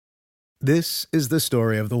This is the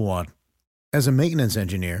story of the one. As a maintenance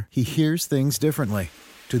engineer, he hears things differently.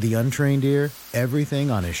 To the untrained ear,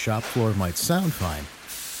 everything on his shop floor might sound fine,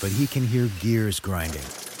 but he can hear gears grinding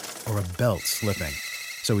or a belt slipping.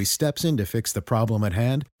 So he steps in to fix the problem at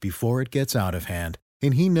hand before it gets out of hand.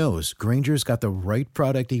 And he knows Grainger's got the right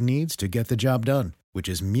product he needs to get the job done, which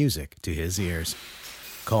is music to his ears.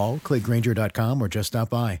 Call, click Grainger.com, or just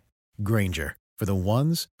stop by. Grainger, for the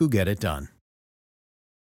ones who get it done.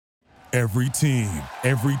 Every team,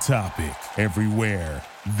 every topic, everywhere.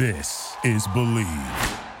 This is Believe.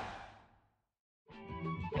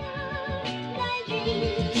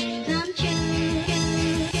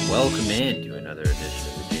 Welcome in to another edition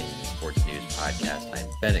of the JMU Sports News Podcast. I'm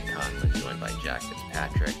Bennett Conlon, joined by Jack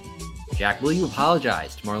Fitzpatrick. Jack, will you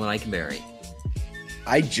apologize to Marlon Eichenberry?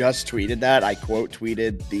 I just tweeted that. I quote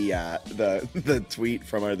tweeted the tweet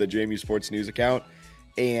from the JMU Sports News account,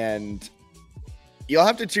 and you'll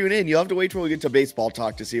have to tune in. You'll have to wait till we get to baseball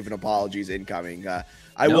talk to see if an apology is incoming. I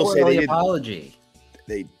will say they apology.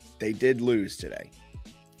 They did lose today.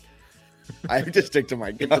 I have to stick to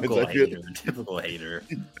my guns. Typical hater.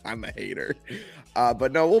 I'm a hater.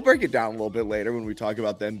 But no, we'll break it down a little bit later when we talk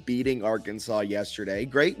about them beating Arkansas yesterday.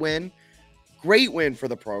 Great win for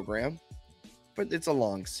the program. But it's a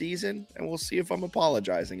long season, and we'll see if I'm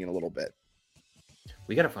apologizing in a little bit.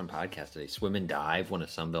 We got a fun podcast today. Swim Dive won a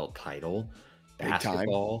Sunbelt title.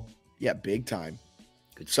 Basketball. Yeah, big time.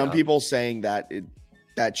 Good Some stuff. people saying that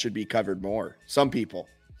that should be covered more. Some people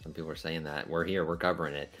are saying that. We're here. We're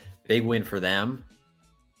covering it. Big win for them.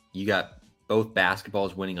 You got both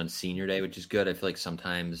basketballs winning on senior day, which is good. I feel like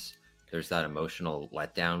sometimes there's that emotional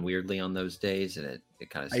letdown weirdly on those days, and it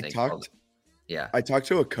kind of stinks. I talked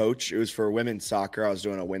to a coach. It was for women's soccer. I was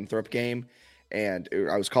doing a Winthrop game, and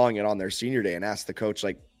I was calling it on their senior day and asked the coach,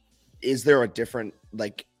 like, is there a different,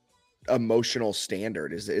 like, emotional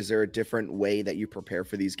standard? Is there a different way that you prepare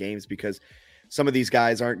for these games? Because some of these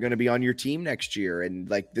guys aren't going to be on your team next year. And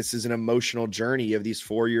like, this is an emotional journey of these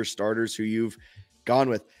 4-year starters who you've gone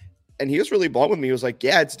with. And he was really blunt with me. He was like,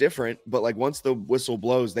 yeah, it's different. But like, once the whistle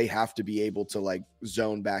blows, they have to be able to like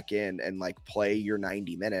zone back in and like play your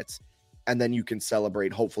 90 minutes. And then you can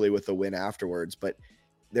celebrate hopefully with a win afterwards. But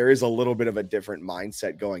there is a little bit of a different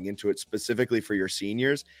mindset going into it, specifically for your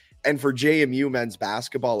seniors. And for JMU men's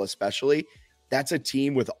basketball, especially, that's a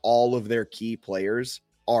team with all of their key players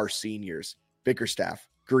are seniors. Bickerstaff,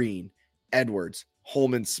 Green, Edwards,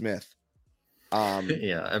 Holman Smith.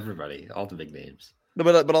 Yeah, everybody, all the big names.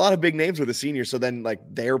 But a lot of big names with the seniors. So then like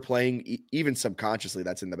they're playing even subconsciously,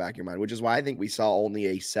 that's in the back of your mind, which is why I think we saw only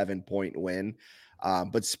a 7-point win.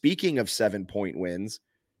 But speaking of 7-point wins,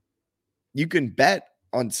 you can bet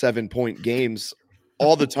on 7-point games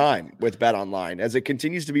all the time with BetOnline, as it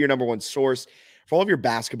continues to be your number one source for all of your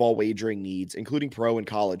basketball wagering needs, including pro and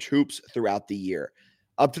college hoops throughout the year.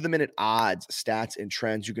 Up to the minute odds, stats, and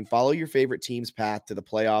trends. You can follow your favorite team's path to the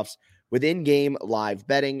playoffs with in-game live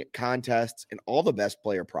betting, contests, and all the best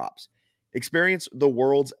player props. Experience the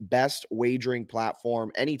world's best wagering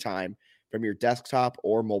platform anytime from your desktop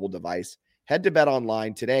or mobile device. Head to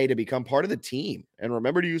BetOnline today to become part of the team. And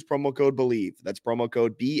remember to use promo code BELIEVE. That's promo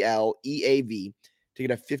code BLEAV to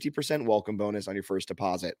get a 50% welcome bonus on your first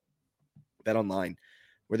deposit. BetOnline,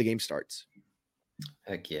 where the game starts.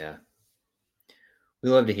 Heck yeah. We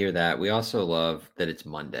love to hear that. We also love that it's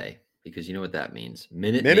Monday, because you know what that means.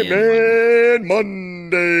 Minuteman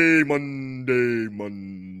Monday.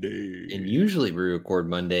 And usually we record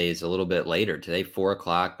Mondays a little bit later. Today, 4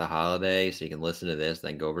 o'clock, the holiday, so you can listen to this,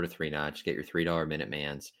 then go over to 3 Notch, get your $3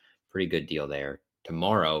 Minutemans. Pretty good deal there.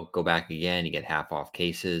 Tomorrow, go back again. You get half off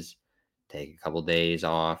cases. Take a couple days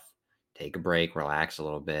off. Take a break. Relax a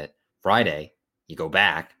little bit. Friday, you go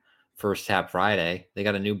back. First Tap Friday, they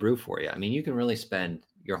got a new brew for you. I mean, you can really spend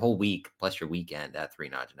your whole week plus your weekend at 3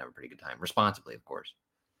 Notch and have a pretty good time. Responsibly, of course.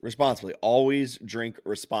 Responsibly. Always drink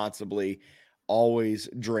responsibly. Always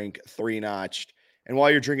drink 3 Notch. And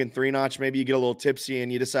while you're drinking 3 Notch, maybe you get a little tipsy and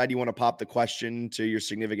you decide you want to pop the question to your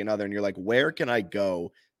significant other. And you're like, where can I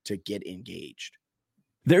go to get engaged?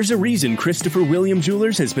 There's a reason Christopher William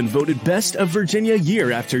Jewelers has been voted Best of Virginia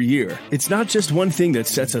year after year. It's not just one thing that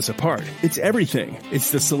sets us apart. It's everything.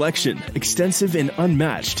 It's the selection, extensive and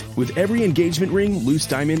unmatched, with every engagement ring, loose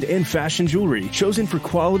diamond, and fashion jewelry chosen for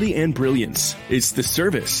quality and brilliance. It's the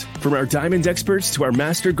service. From our diamond experts to our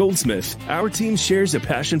master goldsmith, our team shares a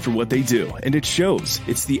passion for what they do, and it shows.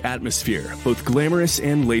 It's the atmosphere, both glamorous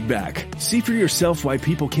and laid back. See for yourself why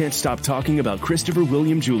people can't stop talking about Christopher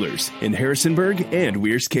William Jewelers in Harrisonburg and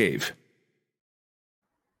Weir's Cave.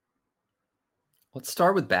 Let's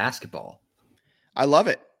start with basketball. I love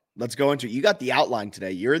it. Let's go into it. You got the outline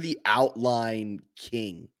today. You're the outline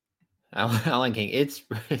king. Alan King, it's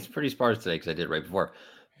pretty sparse today because I did it right before.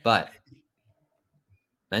 But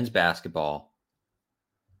men's basketball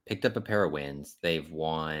picked up a pair of wins. They've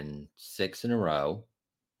won 6 in a row.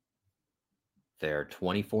 They're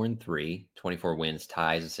 24-3, 24 wins,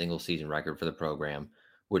 ties a single season record for the program,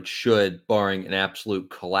 which should, barring an absolute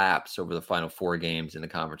collapse over the final 4 games in the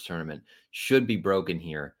conference tournament, should be broken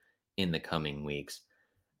here in the coming weeks.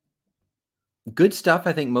 Good stuff,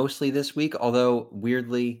 I think, mostly this week, although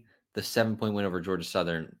weirdly, the 7-point win over Georgia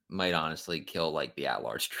Southern might honestly kill like the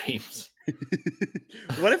at-large dreams.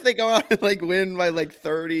 What if they go out and like win by like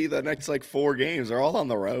 30 the next like 4 games? They're all on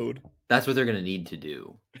the road. That's what they're going to need to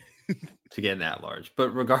do to get an at-large.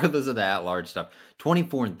 But regardless of the at-large stuff,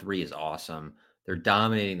 24-3 is awesome. They're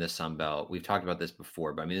dominating the Sun Belt. We've talked about this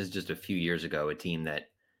before, but I mean, this is just a few years ago, a team that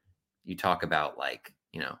you talk about like,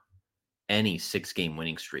 any 6-game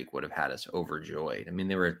winning streak would have had us overjoyed. I mean,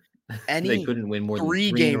 they couldn't win more than 3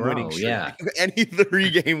 in a row. Winning streak. Yeah. Any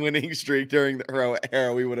 3-game winning streak during the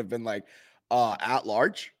era, we would have been like, at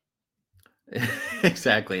large.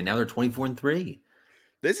 Exactly. And now they're 24-3.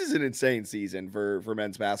 This is an insane season for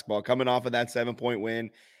men's basketball. Coming off of that 7-point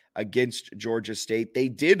win against Georgia State, they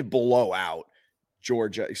did blow out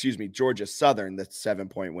Georgia Southern, the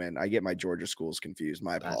 7-point win. I get my Georgia schools confused.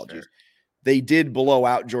 My apologies. They did blow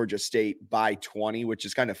out Georgia State by 20, which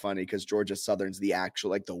is kind of funny because Georgia Southern's the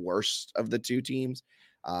worst of the 2 teams.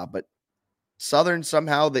 But Southern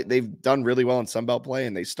somehow they've done really well in Sun Belt play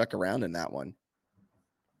and they stuck around in that one.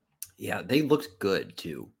 Yeah, they looked good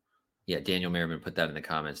too. Yeah, Daniel Merriman put that in the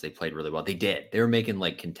comments. They played really well. They did. They were making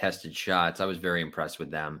like contested shots. I was very impressed with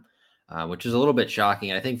them, which is a little bit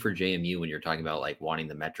shocking. I think for JMU, when you're talking about like wanting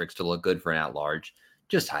the metrics to look good for an at-large,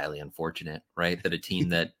 just highly unfortunate, right? That a team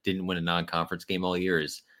that didn't win a non-conference game all year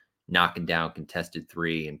is knocking down contested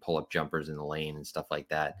 3 and pull-up jumpers in the lane and stuff like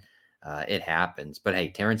that. It happens. But hey,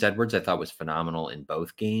 Terrence Edwards, I thought was phenomenal in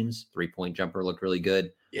both games. 3-point jumper looked really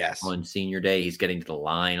good. Yes. On senior day, he's getting to the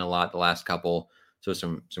line a lot the last couple. So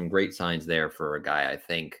some great signs there for a guy I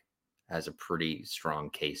think has a pretty strong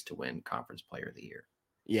case to win Conference Player of the Year.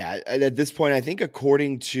 Yeah, at this point, I think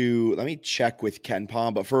according to, let me check with Ken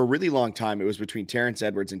Palm, but for a really long time, it was between Terrence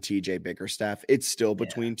Edwards and TJ Bickerstaff. It's still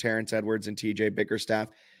between Terrence Edwards and TJ Bickerstaff.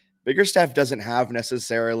 Bickerstaff doesn't have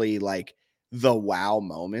necessarily like the wow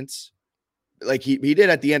moments. Like he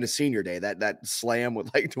did at the end of senior day, that slam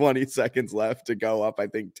with like 20 seconds left to go up, I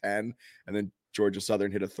think 10. And then Georgia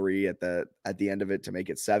Southern hit a 3 at the end of it to make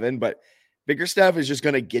it 7. But Bickerstaff is just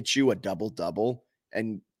going to get you a double-double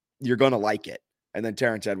and you're going to like it. And then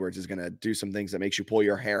Terrence Edwards is going to do some things that makes you pull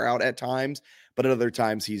your hair out at times. But at other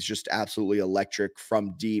times, he's just absolutely electric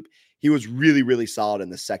from deep. He was really, really solid in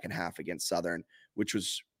the second half against Southern, which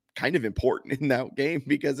was kind of important in that game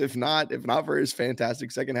because if not for his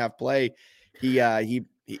fantastic second half play, they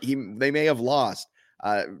may have lost.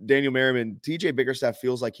 Daniel Merriman, TJ Bickerstaff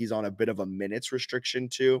feels like he's on a bit of a minutes restriction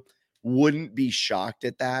too. Wouldn't be shocked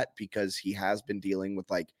at that because he has been dealing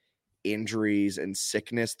with like injuries and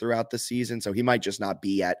sickness throughout the season. So he might just not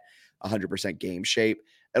be at 100% game shape.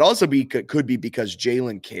 It also could be because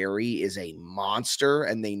Jalen Carey is a monster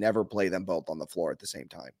and they never play them both on the floor at the same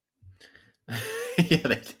time.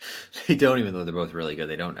 Yeah, they don't, even though they're both really good.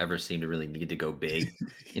 They don't ever seem to really need to go big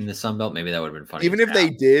in the Sun Belt. Maybe that would have been funny. Even if they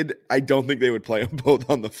did, I don't think they would play them both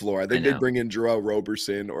on the floor. I think they'd bring in Jarrell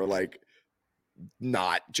Roberson or like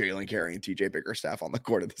not Jalen Carey and TJ Bickerstaff on the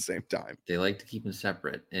court at the same time. They like to keep them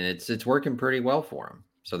separate, and it's working pretty well for them.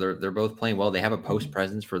 So they're both playing well. They have a post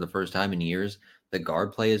presence for the first time in years. The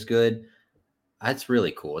guard play is good. That's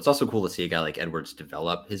really cool. It's also cool to see a guy like Edwards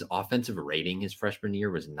develop. His offensive rating his freshman year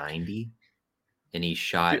was 90, and he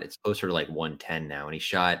shot. It's closer to like 110 now, and he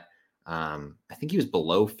shot. I think he was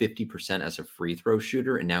below 50% as a free throw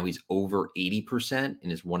shooter, and now he's over 80%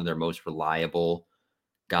 and is one of their most reliable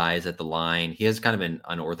guys at the line. He has kind of an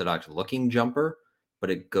unorthodox looking jumper,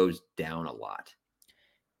 but it goes down a lot.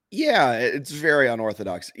 Yeah, it's very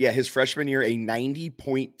unorthodox. Yeah, his freshman year, a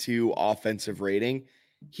 90.2 offensive rating.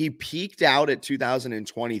 He peaked out at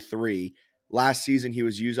 2023. Last season, he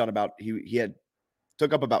was used on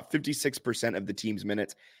took up about 56% of the team's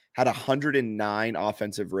minutes, had 109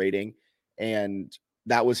 offensive rating, and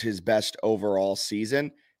that was his best overall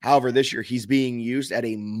season. However, this year he's being used at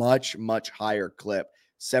a much, much higher clip.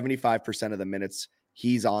 75% of the minutes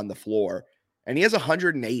he's on the floor, and he has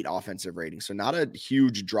 108 offensive rating. So not a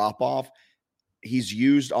huge drop off. He's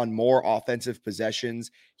used on more offensive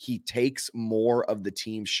possessions. He takes more of the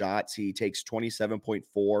team shots. He takes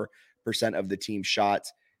 27.4% of the team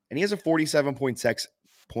shots, and he has a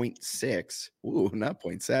 47.6. Ooh, not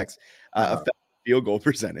 0.6. Field goal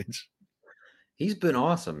percentage. He's been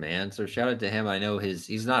awesome, man. So shout out to him. I know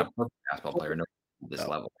he's not a perfect basketball player, no, this Oh,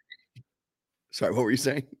 level. sorry, what were you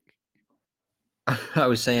saying? I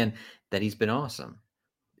was saying that he's been awesome,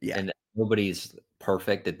 Yeah. and nobody's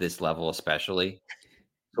perfect at this level, especially.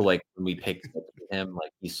 So, like, when we picked him,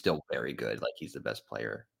 like, he's still very good. Like, he's the best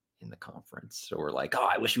player in the conference. So we're like, oh,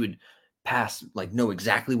 I wish you would pass, like, know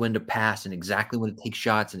exactly when to pass and exactly when to take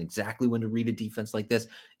shots and exactly when to read a defense like this.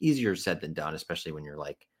 Easier said than done, especially when you're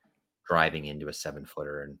like driving into a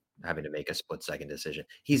 7-footer and having to make a split-second decision.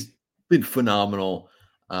 He's been phenomenal.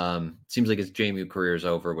 Seems like his JMU career is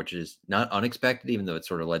over, which is not unexpected, even though it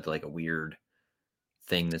sort of led to like a weird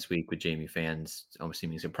thing this week with JMU fans almost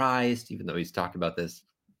seeming surprised, even though he's talked about this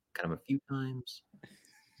kind of a few times.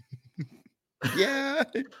 Yeah.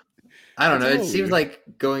 I don't It's know. a It little seems weird.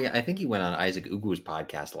 like I think he went on Isaac Ugu's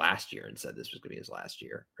podcast last year and said this was going to be his last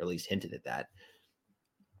year, or at least hinted at that.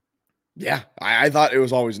 Yeah, I thought it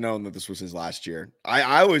was always known that this was his last year.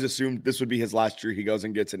 I always assumed this would be his last year. He goes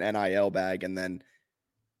and gets an NIL bag and then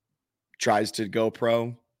tries to go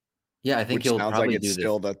pro, Yeah, I think which he'll sounds like probably it's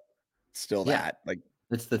do this. still Yeah, that. Like,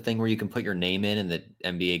 it's the thing where you can put your name in and the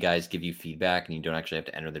NBA guys give you feedback and you don't actually have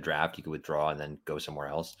to enter the draft. You can withdraw and then go somewhere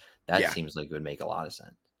else. That yeah, seems like it would make a lot of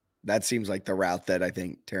sense. that seems like the route that I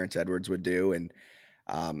think Terrence Edwards would do. And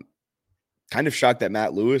um, kind of shocked that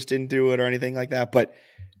Matt Lewis didn't do it or anything like that. But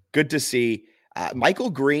good to see. Michael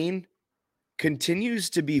Green continues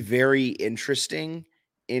to be very interesting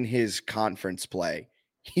in his conference play.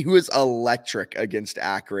 He was electric against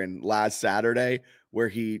Akron last Saturday, where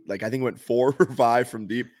he, like, I think went 4 or 5 from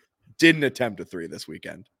deep. Didn't attempt a 3 this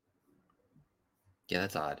weekend. Yeah,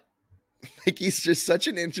 that's odd. Like, he's just such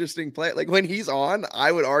an interesting player. Like, when he's on,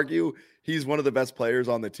 I would argue he's one of the best players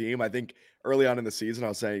on the team. I think early on in the season, I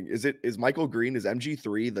was saying, is Michael Green, is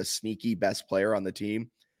MG3 the sneaky best player on the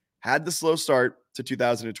team? Had the slow start to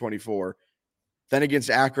 2024. Then against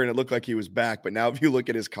Akron, it looked like he was back. But now if you look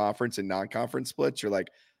at his conference and non-conference splits, you're like,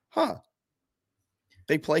 huh.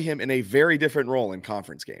 They play him in a very different role in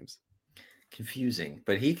conference games. Confusing,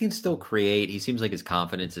 but he can still create. He seems like his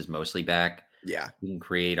confidence is mostly back. Yeah. He can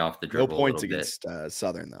create off the No dribble a points little bit. against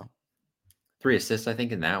Southern, though. 3 assists, I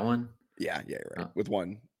think, in that one. Yeah, you're right. With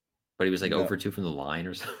one. But he was like No. 0 for 2 from the line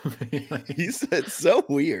or something. It's so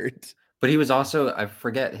weird. But he was also, I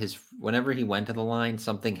forget whenever he went to the line,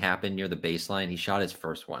 something happened near the baseline. He shot his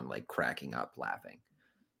first one, like cracking up, laughing.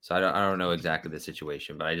 So I don't know exactly the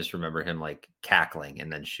situation, but I just remember him like cackling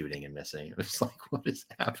and then shooting and missing. It was like, what is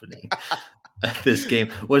happening at this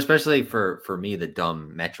game? Well, especially for me, the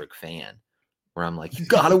dumb metric fan, where I'm like, you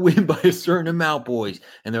gotta win by a certain amount, boys.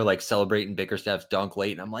 And they're like celebrating Bickerstaff's dunk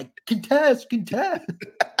late, and I'm like, contest.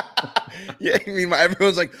 Yeah, I mean,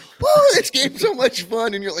 everyone's like, "Whoa, this game's so much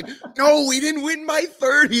fun," and you're like, "No, we didn't win by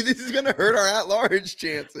 30. This is gonna hurt our at-large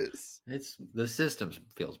chances." It's the system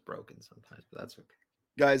feels broken sometimes, but that's okay.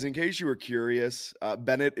 Guys, in case you were curious,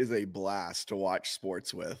 Bennett is a blast to watch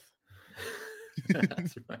sports with.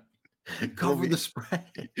 That's right. Cover the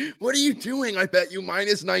spread. What are you doing? I bet you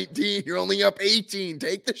minus 19. You're only up 18.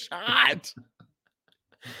 Take the shot.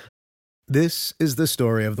 This is the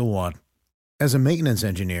story of the one. As a maintenance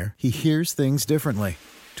engineer, he hears things differently.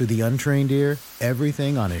 To the untrained ear,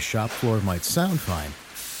 everything on his shop floor might sound fine,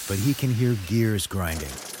 but he can hear gears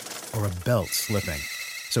grinding or a belt slipping.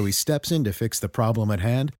 So he steps in to fix the problem at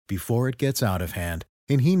hand before it gets out of hand.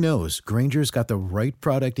 And he knows Grainger's got the right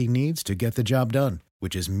product he needs to get the job done,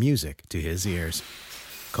 which is music to his ears.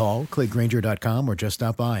 Call, click Grainger.com, or just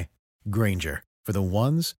stop by. Grainger, for the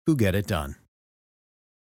ones who get it done.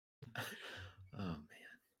 Oh,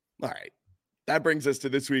 man. All right. That brings us to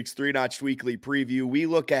this week's 3-Notch Weekly Preview. We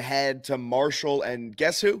look ahead to Marshall and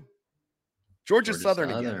guess who? Georgia Southern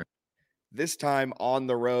again. This time on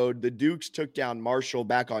the road. The Dukes took down Marshall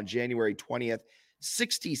back on January 20th,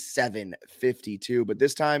 67-52. But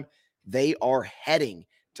this time they are heading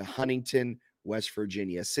to Huntington, West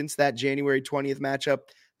Virginia. Since that January 20th matchup,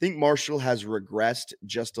 I think Marshall has regressed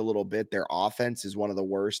just a little bit. Their offense is one of the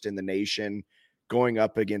worst in the nation, going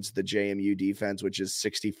up against the JMU defense, which is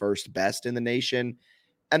 61st best in the nation.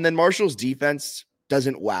 And then Marshall's defense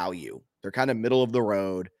doesn't wow you. They're kind of middle of the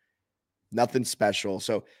road, nothing special.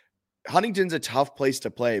 So Huntington's a tough place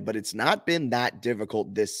to play, but it's not been that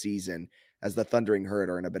difficult this season, as the Thundering Herd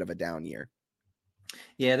are in a bit of a down year.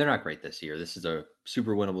 Yeah, they're not great this year. This is a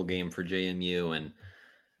super winnable game for JMU. And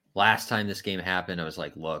last time this game happened, I was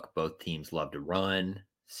like, look, both teams love to run.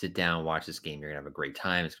 Sit down, watch this game. You're going to have a great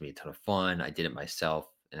time. It's going to be a ton of fun. I did it myself.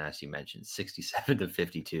 And as you mentioned,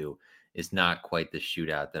 67-52 is not quite the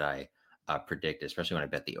shootout that I predicted, especially when I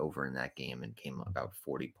bet the over in that game and came about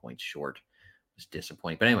 40 points short. It was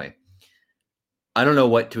disappointing. But anyway, I don't know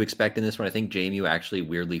what to expect in this one. I think JMU actually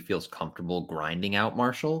weirdly feels comfortable grinding out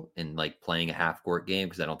Marshall and like playing a half court game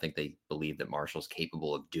because I don't think they believe that Marshall's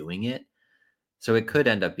capable of doing it. So it could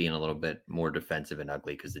end up being a little bit more defensive and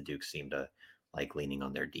ugly because the Dukes seem to like leaning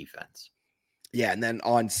on their defense. Yeah, and then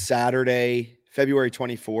on Saturday, February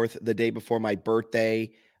 24th, the day before my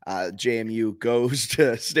birthday, JMU goes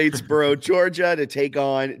to Statesboro, Georgia to take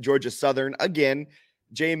on Georgia Southern. Again,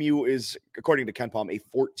 JMU is, according to KenPom,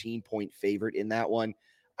 a 14-point favorite in that one.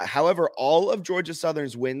 However, all of Georgia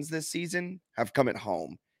Southern's wins this season have come at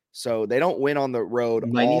home. So they don't win on the road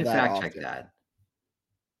You might all need to that fact check often. that.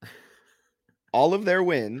 All of their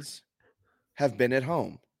wins have been at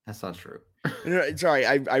home. That's not true. Sorry,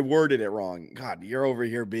 I worded it wrong. God, you're over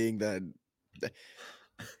here being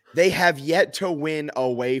they have yet to win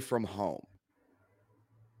away from home.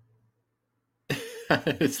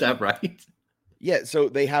 Is that right? Yeah, so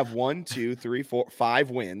they have 1, 2, 3, 4, 5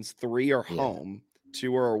 wins. 3 are home,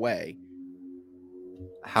 2 are away.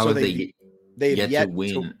 How So have they they've yet to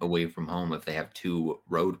win away from home if they have 2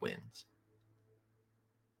 road wins?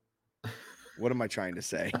 What am I trying to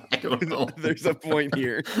say? I don't know. There's a point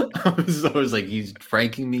here. I was like, he's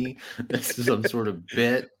pranking me. This is some sort of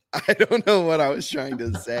bit. I don't know what I was trying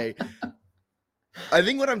to say. I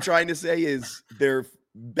think what I'm trying to say is they're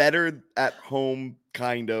better at home,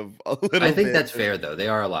 kind of a little I think bit. that's fair, though. They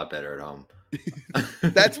are a lot better at home.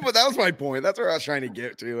 That was my point. That's where I was trying to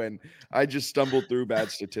get to, and I just stumbled through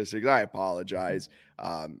bad statistics. I apologize.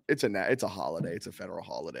 It's a holiday. It's a federal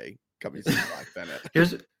holiday coming from Black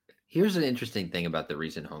Bennett. Here's an interesting thing about the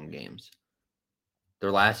recent home games.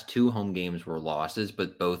 Their last 2 home games were losses,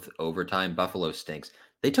 but both overtime. Buffalo stinks.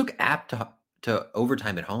 They took App to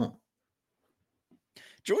overtime at home.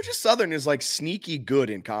 Georgia Southern is like sneaky good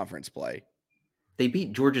in conference play. They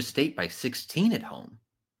beat Georgia State by 16 at home.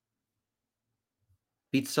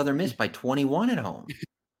 Beat Southern Miss by 21 at home.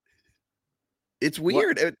 It's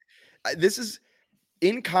weird. This is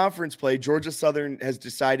in conference play. Georgia Southern has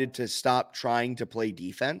decided to stop trying to play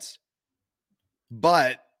defense,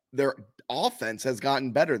 but their offense has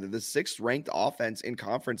gotten better. They're the 6th ranked offense in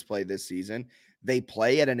conference play this season. They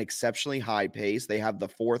play at an exceptionally high pace. They have the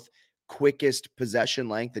 4th quickest possession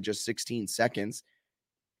length at just 16 seconds.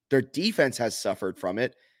 Their defense has suffered from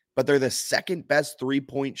it, but they're the 2nd best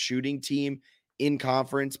 3-point shooting team in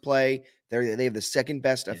conference play. They have the 2nd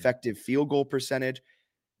best effective field goal percentage.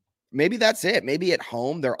 Maybe that's it. Maybe at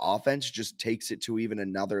home, their offense just takes it to even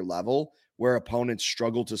another level where opponents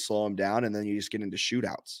struggle to slow them down, and then you just get into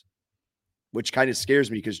shootouts, which kind of scares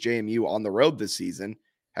me because JMU on the road this season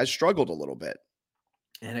has struggled a little bit.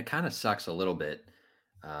 And it kind of sucks a little bit.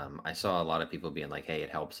 I saw a lot of people being like, hey,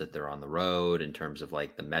 it helps that they're on the road in terms of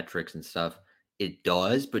like the metrics and stuff. It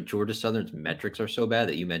does, but Georgia Southern's metrics are so bad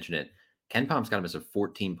that you mentioned it. KenPom's got them as a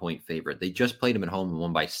 14-point favorite. They just played them at home and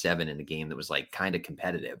won by 7 in a game that was like kind of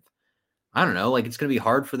competitive. I don't know. Like it's going to be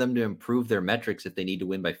hard for them to improve their metrics if they need to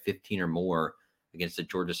win by 15 or more against a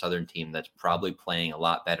Georgia Southern team that's probably playing a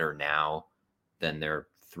lot better now than their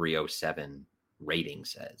 307 rating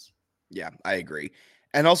says. Yeah, I agree.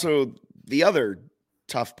 And also the other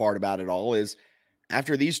tough part about it all is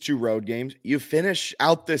after these 2 road games, you finish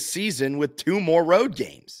out this season with 2 more road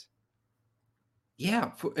games.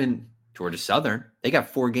 Yeah. And Georgia Southern, they got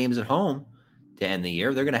 4 games at home to end the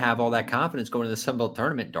year. They're going to have all that confidence going to the Sun Belt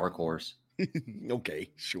tournament. Dark horse. Okay,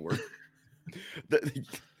 sure.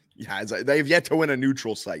 Yeah, they've yet to win a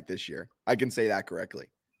neutral site this year. I can say that correctly.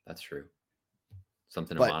 That's true.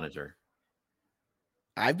 Something to monitor.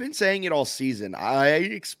 I've been saying it all season. I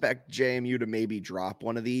expect JMU to maybe drop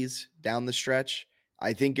one of these down the stretch.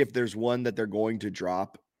 I think if there's one that they're going to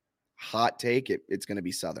drop, hot take, it's going to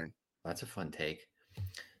be Southern. That's a fun take.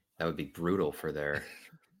 That would be brutal for their...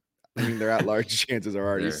 I mean, their at-large chances are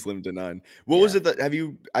already slim to none. What was it that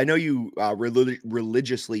I know you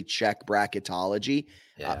religiously check bracketology.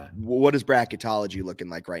 Yeah. What is bracketology looking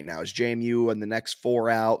like right now? Is JMU and the next 4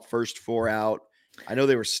 out, first 4 out? I know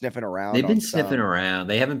they were sniffing around. They've been sniffing around.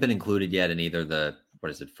 They haven't been included yet in either the,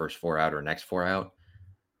 first 4 out or next 4 out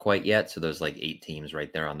quite yet. So there's like 8 teams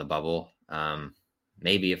right there on the bubble.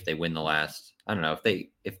 Maybe if they win the last, I don't know,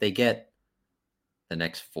 if they get the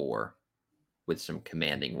next 4 with some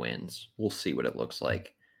commanding wins, we'll see what it looks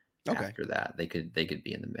like after that. They could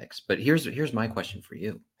be in the mix. But here's my question for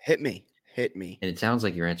you. Hit me. And it sounds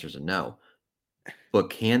like your answer is a no. But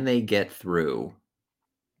can they get through?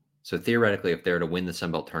 So theoretically, if they're to win the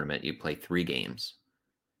Sun Belt tournament, you play 3 games.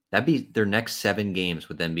 That'd be their next 7 games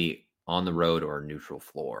would then be on the road or a neutral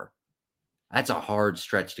floor. That's a hard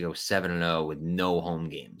stretch to go 7-0 with no home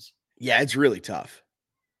games. Yeah, it's really tough.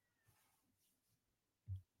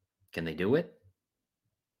 Can they do it?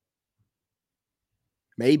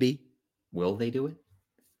 Maybe. Will they do it?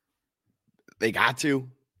 They got to.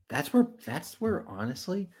 That's where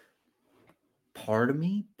honestly, part of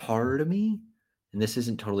me, and this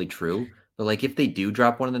isn't totally true, but like if they do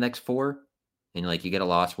drop one of the next 4 and like you get a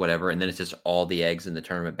loss, whatever, and then it's just all the eggs in the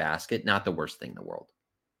tournament basket, not the worst thing in the world.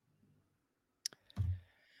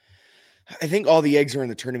 I think all the eggs are in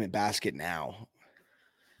the tournament basket now.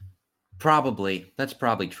 Probably. That's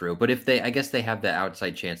probably true. But I guess they have the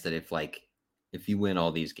outside chance that if you win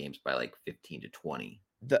all these games by like 15 to 20.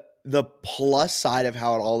 The plus side of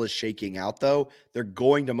how it all is shaking out, though, they're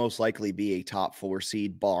going to most likely be a top 4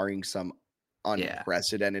 seed, barring some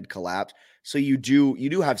unprecedented collapse. So you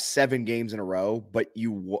do have 7 games in a row, but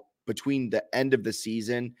between the end of the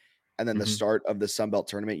season and then the start of the Sun Belt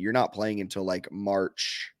tournament, you're not playing until like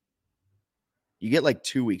March. You get like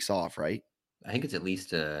 2 weeks off, right? I think it's at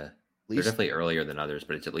least they're definitely earlier than others,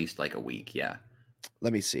 but it's at least like a week. Yeah.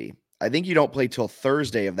 Let me see. I think you don't play till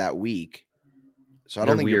Thursday of that week. So I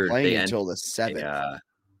don't think you're playing until the 7th.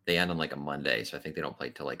 They end on like a Monday, so I think they don't play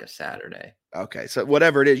till like a Saturday. Okay, so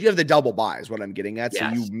whatever it is, you have the double bye is what I'm getting at.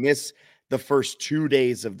 Yes. So you miss the first 2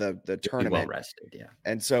 days of the tournament. Well rested, yeah.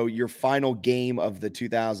 And so your final game of the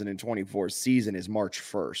 2024 season is March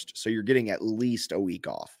 1st. So you're getting at least a week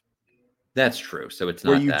off. That's true. So it's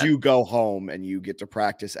not where you do go home and you get to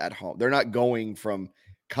practice at home. They're not going from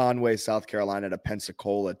Conway, South Carolina to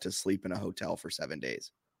Pensacola to sleep in a hotel for 7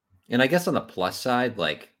 days. And I guess on the plus side,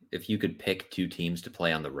 like if you could pick 2 teams to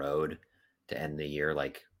play on the road to end the year,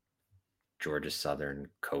 like Georgia Southern,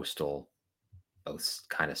 Coastal, both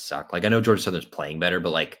kind of suck. Like I know Georgia Southern's playing better,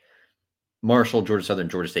 but like Marshall, Georgia Southern,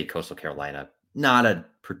 Georgia State, Coastal Carolina, not a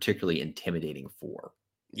particularly intimidating 4.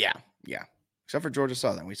 Yeah. Except for Georgia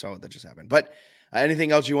Southern. We saw what that just happened. But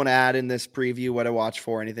anything else you want to add in this preview? What to watch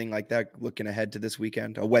for? Anything like that? Looking ahead to this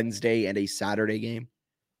weekend, a Wednesday and a Saturday game?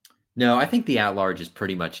 No, I think the at-large is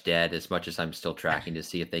pretty much dead, as much as I'm still tracking to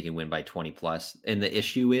see if they can win by 20 plus. And the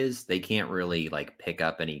issue is they can't really like pick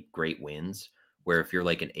up any great wins, where if you're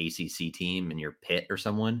like an ACC team and you're Pitt or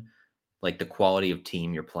someone, like the quality of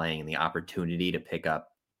team you're playing and the opportunity to pick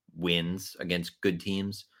up wins against good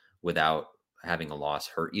teams without having a loss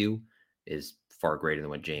hurt you is far greater than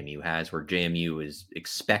what JMU has, where JMU is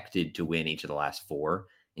expected to win each of the last 4.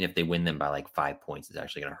 And if they win them by like 5 points, it's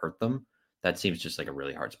actually going to hurt them. That seems just like a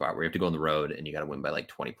really hard spot where you have to go on the road and you got to win by like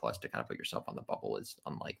 20 plus to kind of put yourself on the bubble is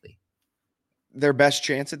unlikely. Their best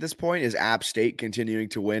chance at this point is App State continuing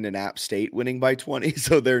to win and App State winning by 20.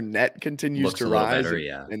 So their net continues to rise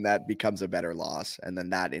and that becomes a better loss. And then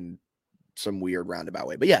that in some weird roundabout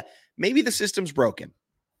way. But yeah, maybe the system's broken.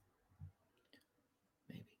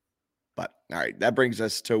 But all right, that brings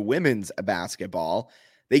us to women's basketball.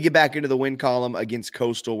 They get back into the win column against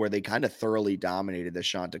Coastal, where they kind of thoroughly dominated the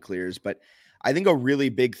Chanticleers. But I think a really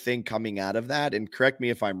big thing coming out of that, and correct me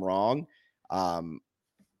if I'm wrong,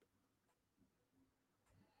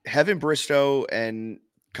 Heaven Bristow and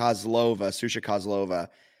Susha Kozlova,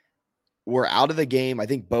 were out of the game. I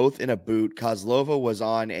think both in a boot. Kozlova was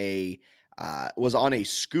on a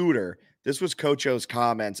scooter. This was Coach O's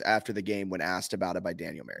comments after the game when asked about it by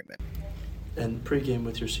Daniel Merriman. And pregame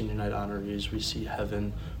with your senior night honorees, we see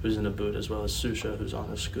Heaven, who's in a boot, as well as Susha, who's on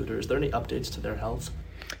a scooter. Is there any updates to their health?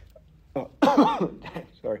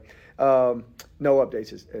 Sorry. No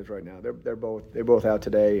updates as right now. They're both out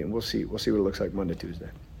today, and we'll see what it looks like Monday, Tuesday.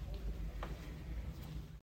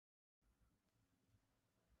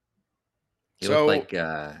 He looked like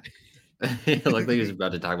it looked like he was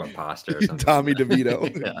about to talk about pasta or something. Tommy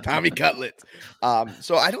DeVito, Tommy Cutlets.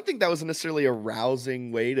 So I don't think that was necessarily a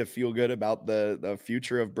rousing way to feel good about the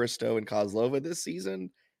future of Bristow and Kozlova this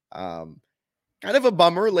season. Kind of a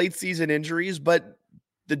bummer, late season injuries, but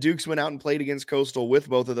the Dukes went out and played against Coastal with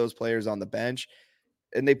both of those players on the bench,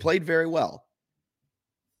 and they played very well.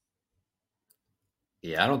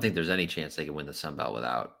 Yeah, I don't think there's any chance they can win the Sun Belt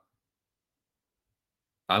without.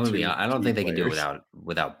 I'm gonna be honest, I don't think they can do it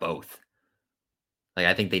without both. Like,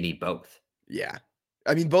 I think they need both. Yeah.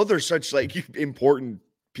 I mean, both are such like important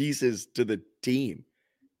pieces to the team.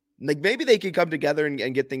 Like maybe they can come together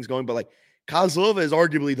and get things going, but like Kozlova is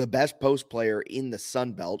arguably the best post player in the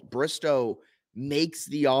Sun Belt. Bristow makes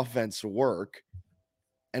the offense work.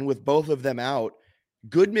 And with both of them out,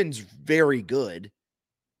 Goodman's very good.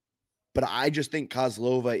 But I just think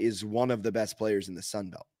Kozlova is one of the best players in the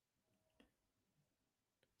Sun Belt.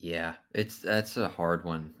 Yeah, that's a hard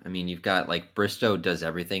one. I mean, you've got like Bristow does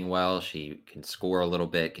everything well. She can score a little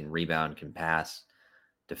bit, can rebound, can pass,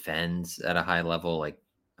 defends at a high level. Like,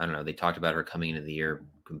 I don't know, they talked about her coming into the year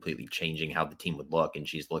completely changing how the team would look, and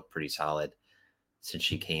she's looked pretty solid since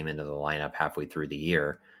she came into the lineup halfway through the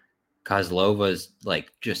year. Kozlova's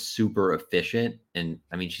like just super efficient. And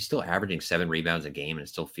I mean, she's still averaging 7 rebounds a game, and it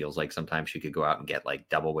still feels like sometimes she could go out and get like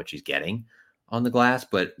double what she's getting on the glass,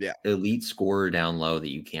 but Yeah. elite scorer down low that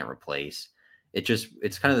you can't replace.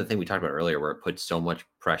 It's kind of the thing we talked about earlier where it puts so much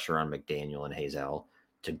pressure on McDaniel and Hazel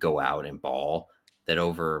to go out and ball that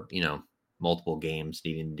over, multiple games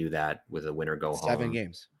needing to do that with a winner go 7 home.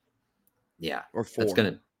 games. Yeah. Or 4.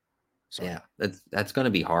 Sorry. Yeah, that's going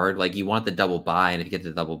to be hard. Like you want the double bye, and if you get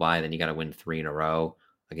the double bye, then you got to win 3 in a row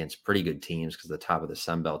against pretty good teams because the top of the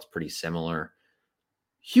Sun Belt's pretty similar.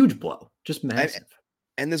 Huge blow, just massive.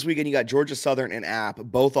 And this weekend you got Georgia Southern and App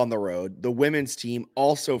both on the road. The women's team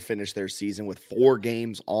also finished their season with 4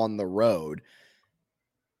 games on the road.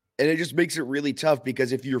 And it just makes it really tough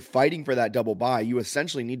because if you're fighting for that double bye, you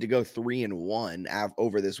essentially need to go 3-1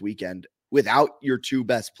 over this weekend without your 2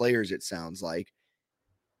 best players, it sounds like.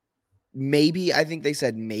 Maybe, I think they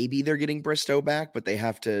said maybe they're getting Bristow back, but they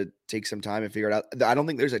have to take some time and figure it out. I don't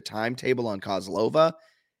think there's a timetable on Kozlova.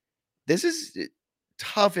 This is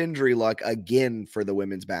tough injury luck again for the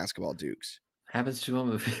women's basketball Dukes. Happens to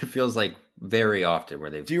them, it feels like very often where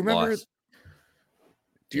they've Do you remember? lost.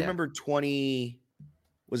 Do you remember 18?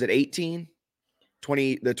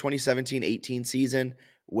 The 2017-18 season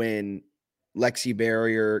when Lexi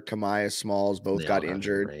Barrier, Kamaya Smalls both got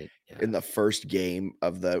injured in the first game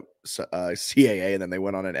of the CAA, and then they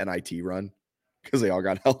went on an NIT run because they all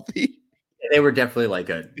got healthy. They were definitely like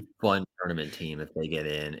a fun tournament team if they get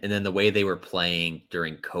in. And then the way they were playing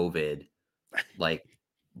during COVID, like,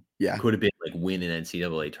 could have been like win an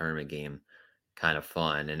NCAA tournament game, kind of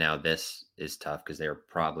fun. And now this is tough because they're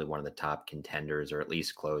probably one of the top contenders, or at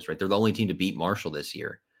least close, right? They're the only team to beat Marshall this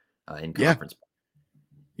year in conference.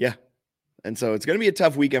 Yeah. And so it's going to be a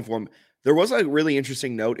tough weekend for them. There was a really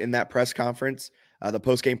interesting note in that press conference, the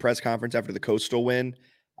post-game press conference after the Coastal win.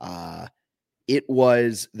 It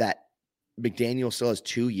was that McDaniel still has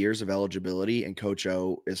 2 years of eligibility, and Coach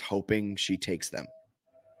O is hoping she takes them.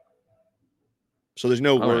 So there's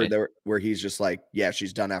no word there where he's just like, yeah,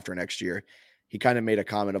 she's done after next year. He kind of made a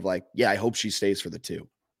comment of like, yeah, I hope she stays for the 2.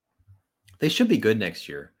 They should be good next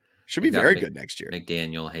year. Should be very good next year.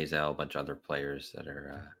 McDaniel, Hazel, a bunch of other players that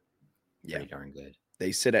are pretty darn good.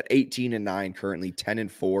 They sit at 18-9, currently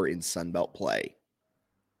 10-4 in Sun Belt play.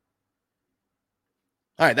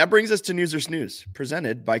 All right, that brings us to News or Snooze,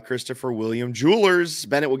 presented by Christopher William Jewelers.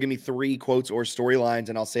 Bennett will give me 3 quotes or storylines,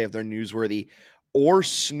 and I'll say if they're newsworthy or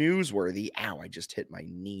snoozeworthy. Ow, I just hit my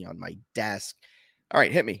knee on my desk. All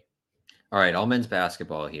right, hit me. All right, all men's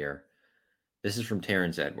basketball here. This is from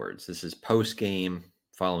Terrence Edwards. This is post-game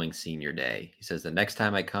following senior day. He says, the next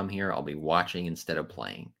time I come here, I'll be watching instead of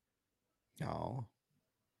playing. Oh,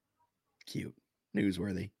 cute.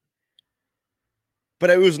 Newsworthy.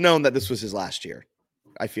 But it was known that this was his last year,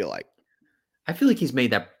 I feel like. He's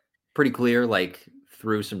made that pretty clear, like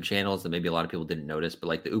through some channels that maybe a lot of people didn't notice, but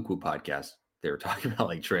like the Uku podcast, they were talking about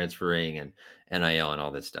like transferring and NIL and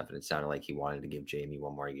all this stuff. And it sounded like he wanted to give JMU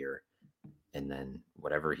 1 more year. And then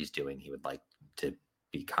whatever he's doing, he would like to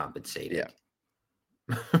be compensated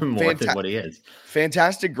more than what he is.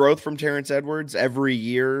 Fantastic growth from Terrence Edwards. Every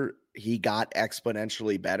year he got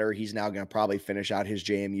exponentially better. He's now going to probably finish out his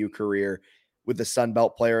JMU career with the Sun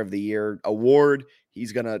Belt Player of the Year award.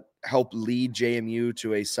 He's going to help lead JMU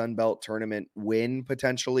to a Sun Belt tournament win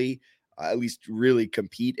potentially, at least really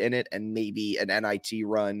compete in it, and maybe an NIT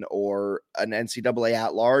run or an NCAA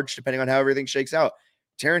at large, depending on how everything shakes out.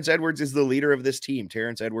 Terrence Edwards is the leader of this team.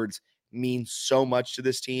 Terrence Edwards means so much to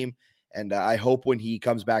this team. And I hope when he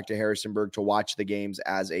comes back to Harrisonburg to watch the games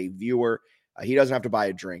as a viewer, he doesn't have to buy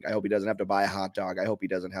a drink. I hope he doesn't have to buy a hot dog. I hope he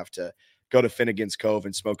doesn't have to go to Finnegan's Cove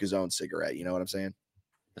and smoke his own cigarette. You know what I'm saying?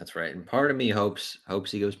 That's right. And part of me hopes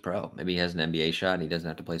he goes pro. Maybe he has an NBA shot and he doesn't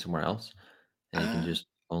have to play somewhere else. And he can just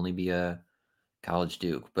only be a college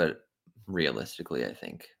Duke. But realistically, I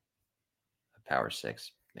think a Power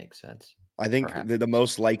 6 makes sense. I think the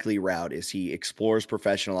most likely route is he explores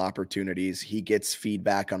professional opportunities. He gets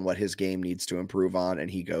feedback on what his game needs to improve on, and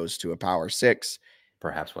he goes to a Power 6.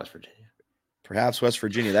 Perhaps West Virginia.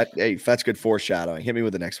 That's good foreshadowing. Hit me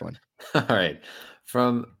with the next one. All right.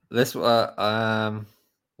 From this,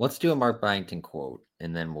 let's do a Mark Byington quote,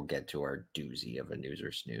 and then we'll get to our doozy of a news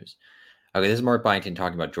or snooze. Okay, this is Mark Byington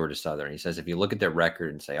talking about Georgia Southern. He says, if you look at their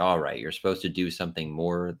record and say, all right, you're supposed to do something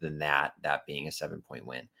more than that being a 7-point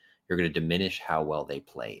win, you're going to diminish how well they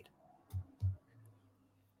played.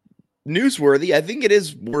 Newsworthy. I think it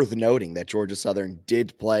is worth noting that Georgia Southern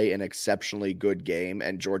did play an exceptionally good game,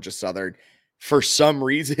 and Georgia Southern, for some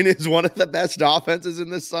reason, is one of the best offenses in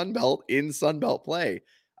the Sun Belt in Sun Belt play.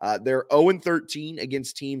 They're 0-13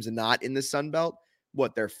 against teams not in the Sun Belt,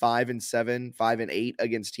 what, they're 5-7, 5-8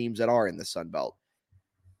 against teams that are in the Sun Belt.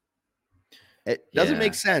 It doesn't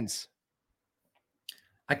make sense.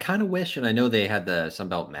 I kind of wish, and I know they had the Sun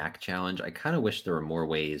Belt MAC challenge. I kind of wish there were more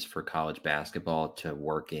ways for college basketball to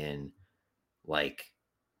work in like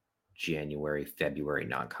January, February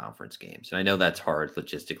non-conference games. And I know that's hard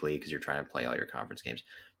logistically because you're trying to play all your conference games,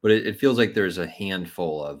 but it feels like there's a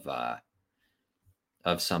handful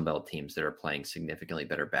of Sun Belt teams that are playing significantly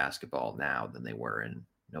better basketball now than they were in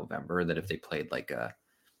November. That if they played like a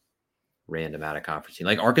random out of conference team,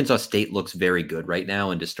 like Arkansas State looks very good right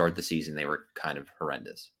now, and to start the season they were kind of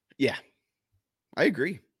horrendous. Yeah, I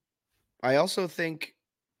agree. I also think,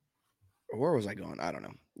 where was I going? I don't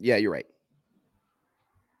know. Yeah, you're right.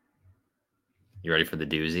 You ready for the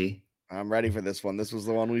doozy? I'm ready for this one. This was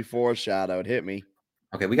the one we foreshadowed. Hit me.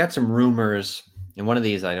 Okay, we got some rumors, and one of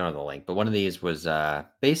these, I don't have the link, but one of these was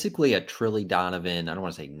basically a Trilly Donovan. I don't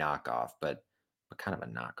want to say knockoff, but kind of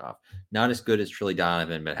a knockoff. Not as good as Trilly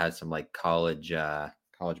Donovan, but had some like college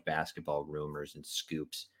basketball rumors and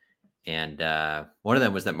scoops. And one of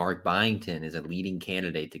them was that Mark Byington is a leading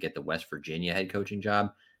candidate to get the West Virginia head coaching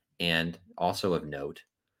job. And also of note,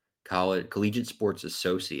 Collegiate Sports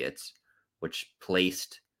Associates, which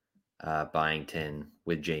placed Byington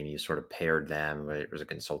with JMU, sort of paired them. It was a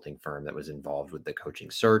consulting firm that was involved with the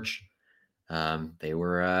coaching search. They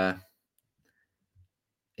were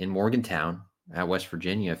in Morgantown at West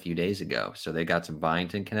Virginia a few days ago. So they got some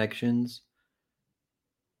Byington connections.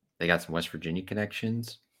 They got some West Virginia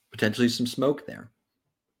connections, potentially some smoke there.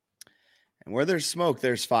 And where there's smoke,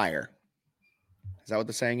 there's fire. Is that what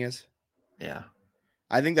the saying is? Yeah.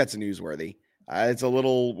 I think that's newsworthy. It's a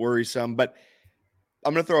little worrisome, but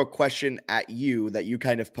I'm going to throw a question at you that you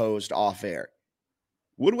kind of posed off air.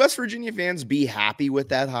 Would West Virginia fans be happy with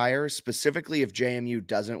that hire, specifically if JMU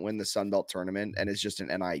doesn't win the Sun Belt tournament and is just an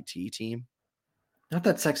NIT team? Not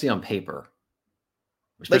that sexy on paper.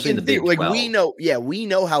 Like in the Big 12. We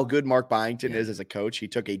know how good Mark Byington is as a coach. He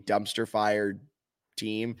took a dumpster fire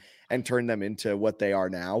team and turned them into what they are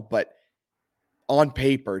now. But on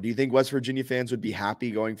paper, do you think West Virginia fans would be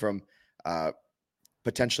happy going from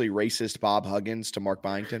potentially racist Bob Huggins to Mark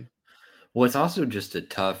Byington? Well, it's also just a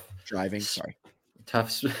tough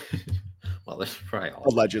tough. Well, there's probably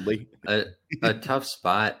allegedly a tough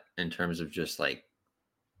spot in terms of just like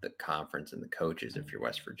the conference and the coaches. If you're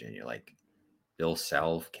West Virginia, like Bill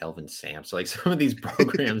Self, Kelvin Sampson, like some of these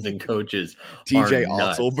programs and coaches, TJ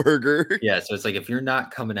Otzelberger. Yeah, so it's like if you're not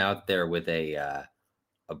coming out there with a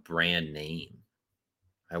brand name,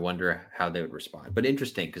 I wonder how they would respond. But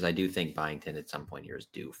interesting, because I do think Byington at some point here is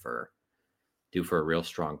due for a real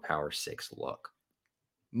strong Power 6 look.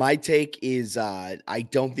 My take is I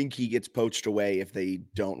don't think he gets poached away if they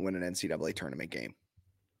don't win an NCAA tournament game.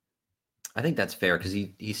 I think that's fair because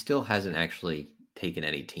he still hasn't actually taken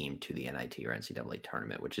any team to the NIT or NCAA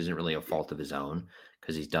tournament, which isn't really a fault of his own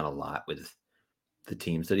because he's done a lot with the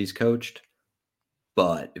teams that he's coached.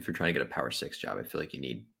 But if you're trying to get a Power 6 job, I feel like you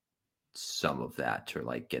need some of that to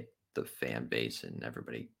like get the fan base and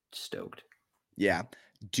everybody stoked. Yeah.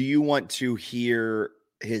 Do you want to hear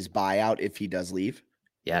his buyout if he does leave?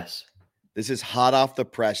 Yes. This is hot off the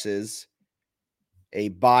presses. A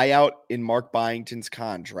buyout in Mark Byington's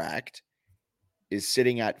contract is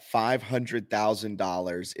sitting at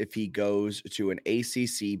 $500,000 if he goes to an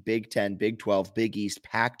ACC, Big 10, Big 12, Big East,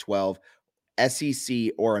 Pac-12,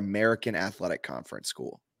 SEC, or American Athletic Conference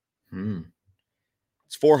school.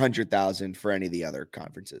 It's $400,000 for any of the other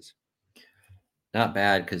conferences. Not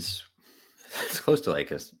bad because it's close to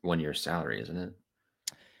like a 1-year salary, isn't it?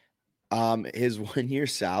 His 1-year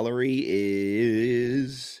salary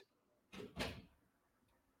is,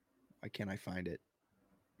 why can't I find it?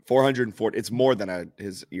 440. It's more than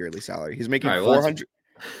his yearly salary. He's making 400.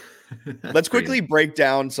 Let's quickly break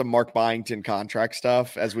down some Mark Byington contract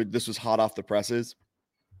stuff this was hot off the presses.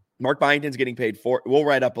 Mark Byington's getting paid we'll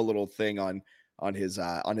write up a little thing on his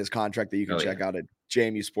contract that you can check out at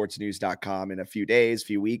jmusportsnews.com in a few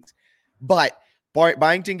weeks. But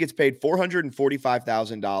Byington gets paid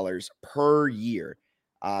 $445,000 per year.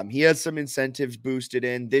 He has some incentives boosted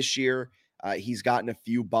in this year. He's gotten a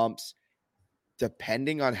few bumps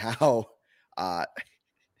depending on how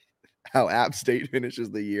App State finishes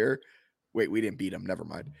the year. Wait, we didn't beat him. Never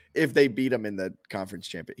mind. If they beat him in the conference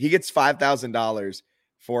champion, he gets $5,000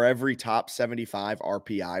 for every top 75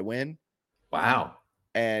 RPI win. Wow.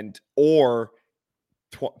 Or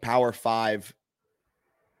Power 5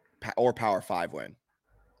 win.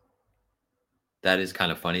 That is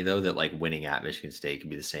kind of funny though, that like winning at Michigan State could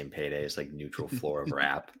be the same payday as like neutral floor over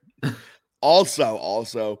App.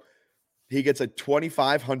 Also, he gets a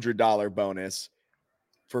 $2,500 bonus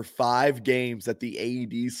for 5 games that the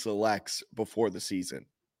AED selects before the season.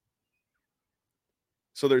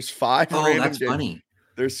 So there's 5 Oh, random that's games. funny.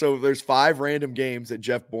 There's 5 random games that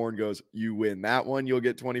Jeff Bourne goes, you win that one, you'll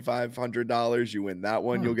get $2,500. You win that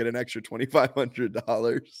one, you'll get an extra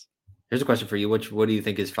 $2,500. Here's a question for you. What do you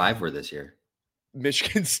think his 5 were this year?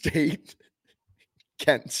 Michigan State,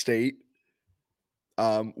 Kent State,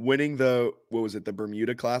 winning the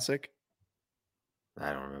Bermuda Classic.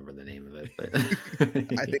 I don't remember the name of it, but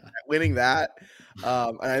I think winning that,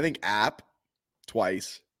 and I think App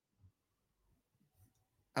twice.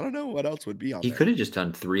 I don't know what else would be on he there. could have just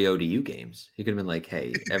done 3 ODU games. He could have been like,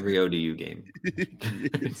 hey, every ODU game,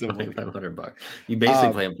 it's $2,500. You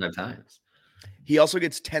basically play him 5 times. He also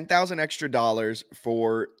gets $10,000 extra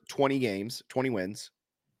for 20 games, 20 wins.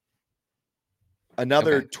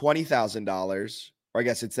 Another $20,000, or I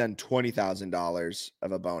guess it's then $20,000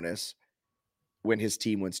 of a bonus when his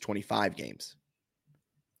team wins 25 games.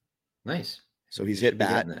 Nice. So he's hit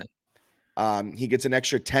that. He gets an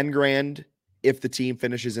extra $10,000 if the team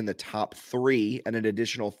finishes in the top 3, and an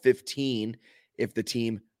additional 15 if the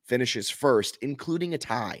team finishes first, including a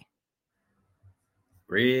tie.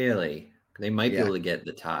 Really? They might be able to get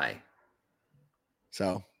the tie.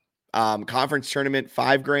 So, conference tournament,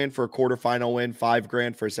 $5,000 for a quarterfinal win,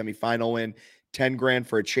 $5,000 for a semifinal win, $10,000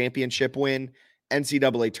 for a championship win.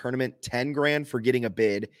 NCAA tournament, $10,000 for getting a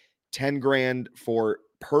bid, $10,000 for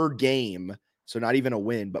per game. So not even a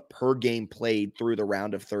win, but per game played through the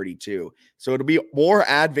round of 32. So it'll be more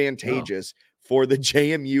advantageous for the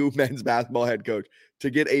JMU men's basketball head coach to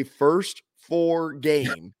get a first 4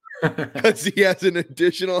 game because he has an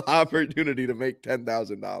additional opportunity to make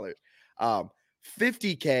 $10,000.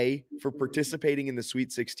 $50K for participating in the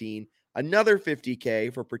Sweet 16, another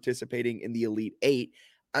 $50K for participating in the Elite 8,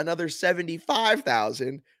 another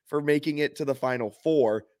 $75,000 for making it to the Final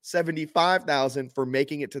Four, $75,000 for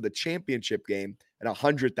making it to the championship game, and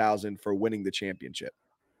 $100,000 for winning the championship.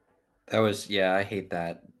 That was, I hate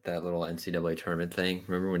that little NCAA tournament thing.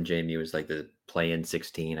 Remember when JMU was like the play-in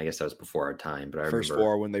 16? I guess that was before our time, but I remember first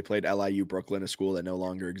 4 when they played LIU Brooklyn, a school that no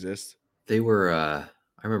longer exists. They were.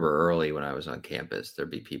 I remember early when I was on campus,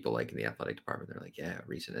 there'd be people like in the athletic department. They're like, "Yeah,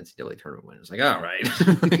 recent NCAA tournament win." I was like, "All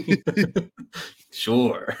right,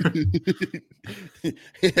 sure."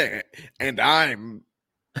 And I'm.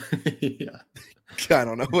 Yeah. I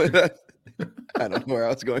don't know what. I don't know where I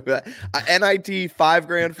was going with that. NIT,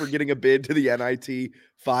 $5,000 for getting a bid to the NIT,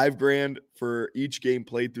 $5,000 for each game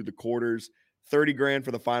played through the quarters, $30,000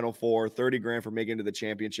 for the Final Four, $30,000 for making it to the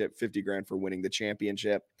championship, $50,000 for winning the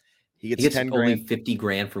championship. He gets $10,000. Only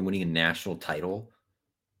 $50,000 for winning a national title.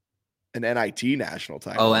 An NIT national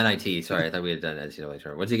title. Oh, NIT. Sorry, I thought we had done NCAA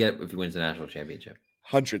tournament. What's he get if he wins the national championship?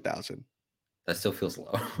 $100,000. That still feels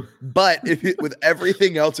low. But with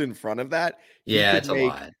everything else in front of that, it's a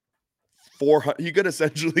lot. He could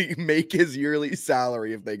essentially make his yearly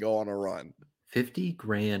salary if they go on a run.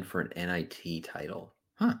 $50,000 for an NIT title.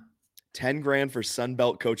 Huh. $10,000 for Sun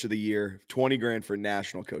Belt Coach of the Year, $20,000 for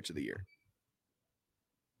National Coach of the Year.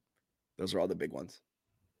 Those are all the big ones.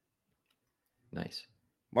 Nice.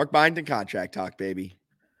 Mark Byington contract talk, baby.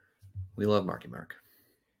 We love Marky Mark.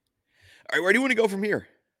 All right, where do you want to go from here?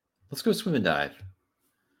 Let's go swim and dive.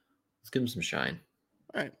 Let's give him some shine.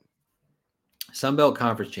 All right. Sunbelt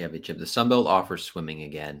Conference Championship. The Sunbelt offers swimming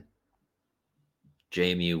again.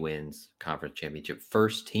 JMU wins conference championship.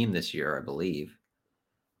 First team this year, I believe,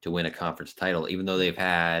 to win a conference title, even though they've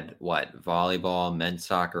had, volleyball, men's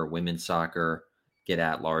soccer, women's soccer, get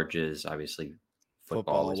at-larges. Obviously,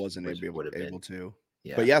 football wasn't able to.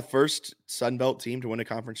 Yeah. But first Sunbelt team to win a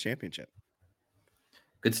conference championship.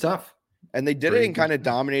 Good stuff. And they did it in kind of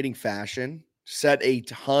dominating fashion, set a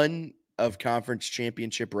ton of conference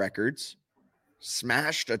championship records,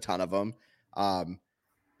 smashed a ton of them.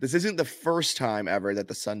 This isn't the first time ever that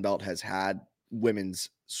the Sun Belt has had women's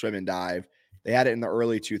swim and dive. They had it in the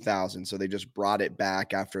early 2000s, so they just brought it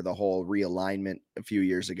back after the whole realignment a few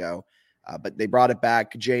years ago. But they brought it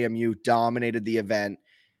back. JMU dominated the event,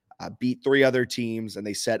 beat 3 other teams, and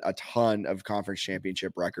they set a ton of conference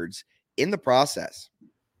championship records in the process.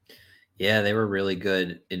 Yeah, they were really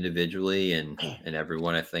good individually and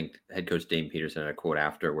everyone. I think head coach Dane Peterson had a quote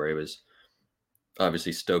after where he was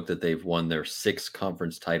obviously stoked that they've won their 6th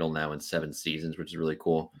conference title now in 7 seasons, which is really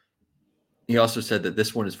cool. He also said that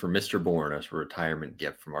this one is for Mr. Bourne as a retirement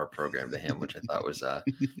gift from our program to him, which I thought was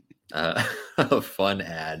a fun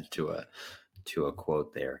add to a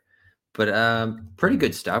quote there. But pretty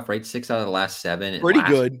good stuff, right? 6 out of the last 7. Pretty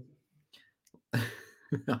good.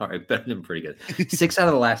 All right, better than pretty good. 6 out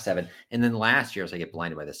of the last 7. And then last year, I get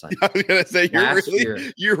blinded by the sun. I was going to say,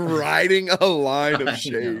 you're riding a line of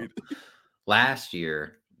shade. Last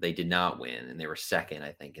year, they did not win, and they were second,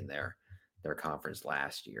 I think, in their conference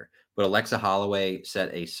last year. But Alexa Holloway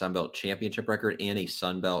set a Sunbelt championship record and a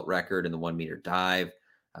Sunbelt record in the 1 meter dive.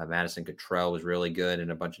 Madison Cottrell was really good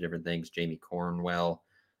in a bunch of different things. Jamie Cornwell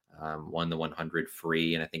won the 100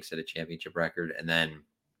 free and I think set a championship record. And then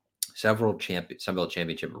several Sunbelt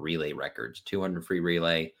championship relay records, 200 free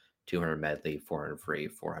relay, 200 medley, 400 free,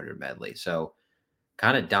 400 medley. So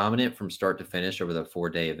kind of dominant from start to finish over the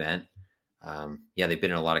 4-day event. They've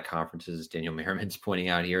been in a lot of conferences, as Daniel Merriman's pointing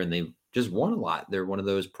out here, and they've just won a lot. They're one of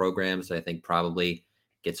those programs that I think probably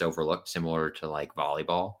gets overlooked, similar to like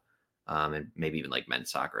volleyball, and maybe even like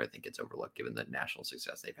men's soccer. I think gets overlooked given the national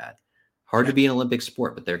success they've had. Hard to be an Olympic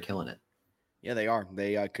sport, but they're killing it. Yeah, they are.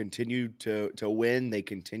 They continue to win. They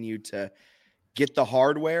continue to get the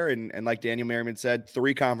hardware. And like Daniel Merriman said,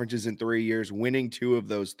 3 conferences in 3 years, winning 2 of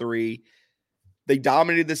those 3. They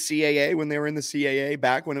dominated the CAA when they were in the CAA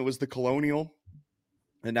back when it was the Colonial.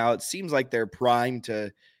 And now it seems like they're primed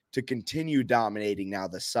to continue dominating now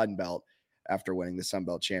the Sun Belt after winning the Sun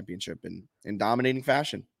Belt championship in dominating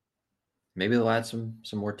fashion. Maybe they'll add some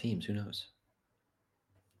more teams. Who knows?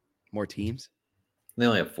 More teams? They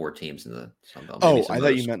only have 4 teams in the Sun Belt. Oh, I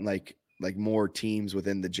thought you meant like more teams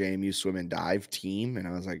within the JMU Swim and Dive team. And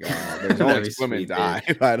I was like, oh, there's only swim and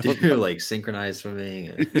dive. I don't know. Like synchronized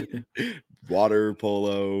swimming. Water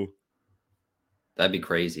polo. That'd be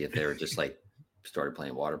crazy if they were just like started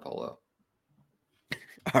playing water polo.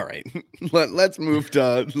 All right. Let's move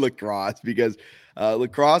to lacrosse because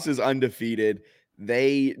lacrosse is undefeated.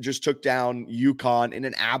 They just took down UConn in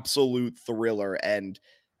an absolute thriller. And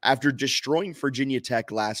after destroying Virginia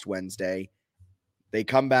Tech last Wednesday, they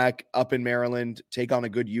come back up in Maryland, take on a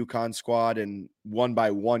good UConn squad, and won by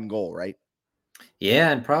 1 goal, right?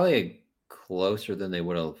 Yeah, and probably closer than they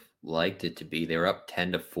would have liked it to be. They were up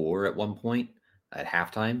 10-4 at one point at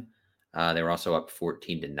halftime. They were also up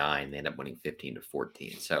 14-9. They ended up winning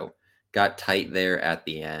 15-14. So got tight there at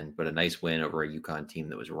the end, but a nice win over a UConn team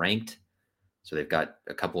that was ranked. So they've got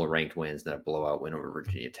a couple of ranked wins, then a blowout win over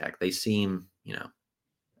Virginia Tech. They seem,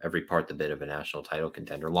 every part the bit of a national title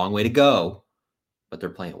contender. Long way to go, but they're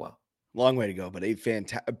playing well. Long way to go, but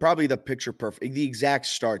probably the picture perfect, the exact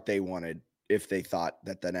start they wanted if they thought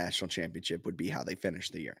that the national championship would be how they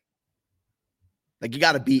finished the year. Like, you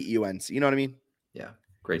got to beat UNC. You know what I mean? Yeah.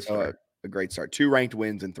 Great start. A great start. 2 ranked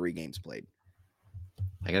wins and 3 games played.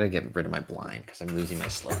 I got to get rid of my blind because I'm losing my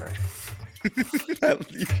sliver.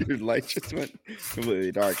 Your light just went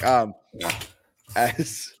completely dark.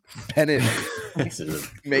 As Bennett makes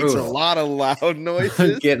a lot of loud noises.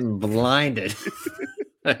 I'm getting blinded.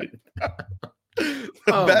 The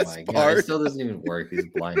best part, it still doesn't even work. These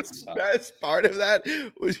blinds suck. Best part of that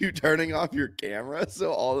was you turning off your camera,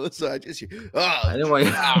 so all of a sudden, I know why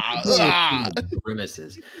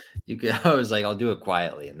grimaces. I was like, I'll do it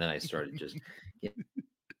quietly, and then I started just. Yeah.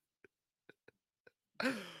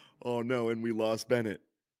 Oh no! And we lost Bennett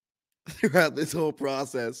throughout this whole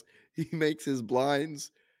process. He makes his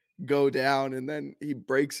blinds go down, and then he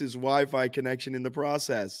breaks his Wi-Fi connection in the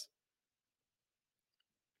process.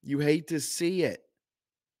 You hate to see it.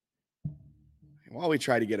 While we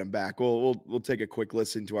try to get him back, we'll take a quick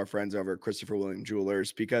listen to our friends over at Christopher William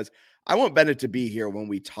Jewelers, because I want Bennett to be here when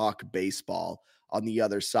we talk baseball on the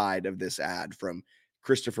other side of this ad from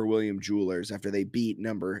Christopher William Jewelers after they beat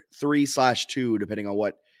number 3/2, depending on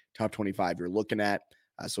what top 25 you're looking at.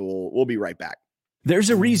 So we'll be right back.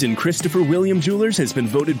 There's a reason Christopher William Jewelers has been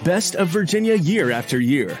voted best of Virginia year after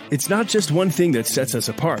year. It's not just one thing that sets us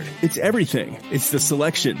apart. It's everything. It's the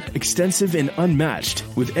selection, extensive and unmatched,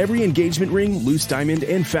 with every engagement ring, loose diamond,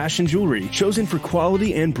 and fashion jewelry chosen for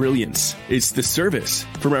quality and brilliance. It's the service.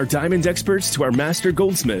 From our diamond experts to our master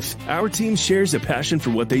goldsmith, our team shares a passion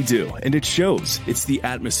for what they do, and it shows. It's the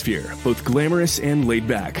atmosphere, both glamorous and laid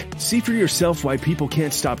back. See for yourself why people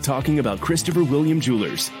can't stop talking about Christopher William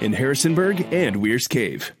Jewelers in Harrisonburg and Weir's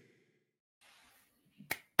Cave.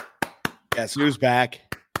 Guess who's back?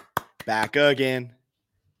 Back again.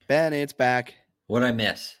 Bennett's back. What'd I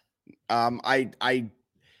miss? I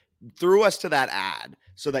threw us to that ad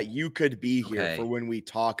so that you could be here for when we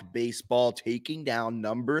talk baseball, taking down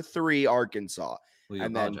number 3 Arkansas. We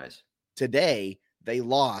apologize. Today they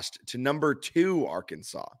lost to number 2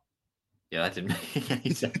 Arkansas. Yeah, that didn't make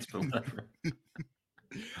any sense, but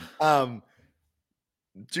whatever.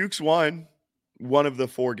 Duke's won one of the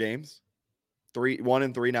 4 games.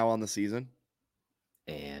 1-3 now on the season.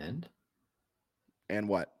 And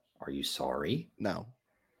what? Are you sorry? No.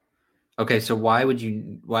 Okay, so why would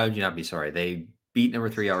you not be sorry? They beat number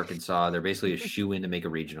 3 Arkansas. They're basically a shoe-in to make a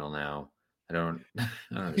regional now. I don't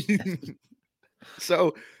understand.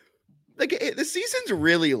 So The season's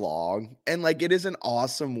really long, and like it is an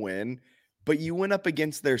awesome win, but you went up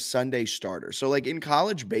against their Sunday starter. So like in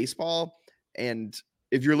college baseball, and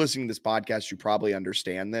if you're listening to this podcast, you probably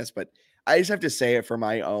understand this, but I just have to say it for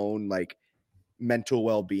my own like mental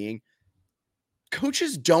well-being.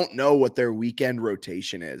 Coaches don't know what their weekend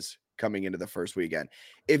rotation is coming into the first weekend.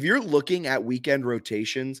 If you're looking at weekend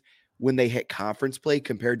rotations when they hit conference play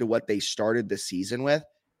compared to what they started the season with,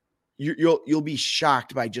 you'll be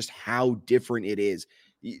shocked by just how different it is.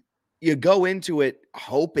 You go into it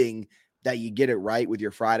hoping that you get it right with your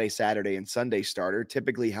Friday, Saturday, and Sunday starter.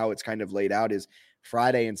 Typically, how it's kind of laid out is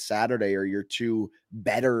Friday and Saturday are your two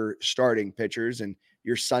better starting pitchers, and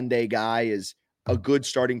your Sunday guy is a good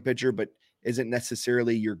starting pitcher, but isn't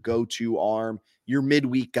necessarily your go-to arm. Your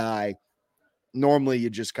midweek guy, normally you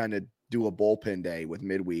just kind of do a bullpen day with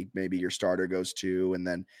midweek. Maybe your starter goes two, and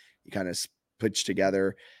then you kind of pitch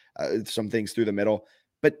together some things through the middle.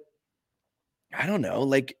 But I don't know,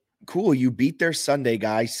 like, cool, you beat their Sunday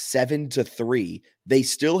guy 7-3. They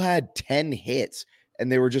still had 10 hits,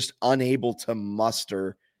 and they were just unable to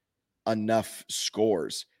muster enough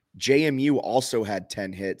scores. JMU also had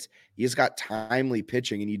 10 hits. You just got timely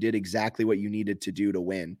pitching, and you did exactly what you needed to do to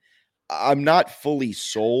win. I'm not fully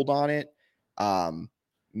sold on it.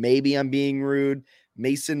 Maybe I'm being rude.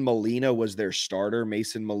 Mason Molina was their starter.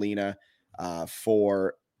 Mason Molina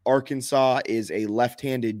for Arkansas is a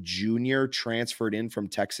left-handed junior transferred in from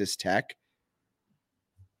Texas Tech.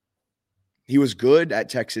 He was good at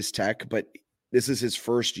Texas Tech, but this is his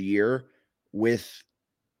first year with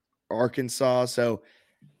Arkansas. So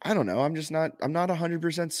I don't know. I'm not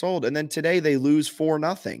 100% sold. And then today they lose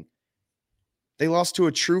 4-0. They lost to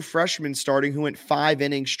a true freshman starting who went 5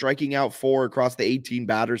 innings, striking out 4 across the 18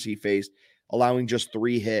 batters he faced, allowing just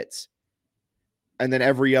 3 hits. And then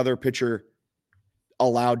every other pitcher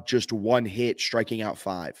allowed just 1 hit, striking out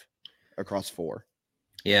 5 across 4.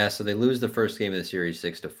 Yeah, so they lose the first game of the series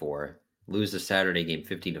 6-4. Lose the Saturday game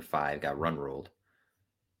 15-5, got run ruled.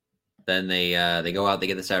 Then they go out, they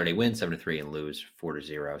get the Saturday win 7-3 and lose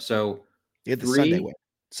 4-0. So you get the Sunday win.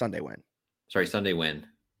 Sunday win.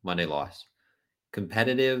 Monday loss.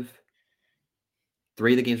 Competitive.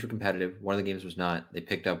 3 of the games were competitive. 1 of the games was not. They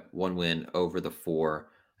picked up 1 win over the 4.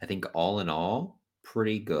 I think all in all,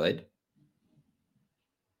 pretty good.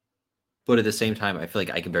 But at the same time, I feel like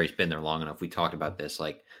Eikenberry's been there long enough. We talked about this.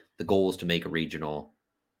 Like, the goal is to make a regional.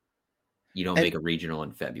 You don't make a regional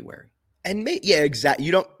in February. Exactly.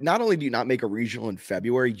 You don't. Not only do you not make a regional in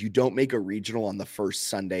February, you don't make a regional on the first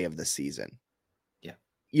Sunday of the season. Yeah.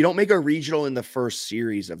 You don't make a regional in the first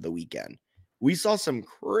series of the weekend. We saw some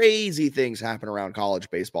crazy things happen around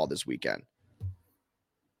college baseball this weekend.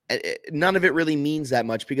 None of it really means that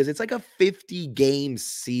much because it's like a 50-game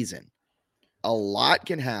season. A lot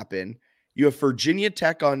can happen. You have Virginia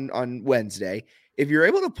Tech on Wednesday. If you're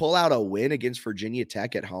able to pull out a win against Virginia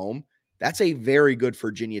Tech at home, that's a very good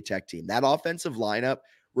Virginia Tech team. That offensive lineup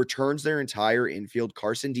returns their entire infield.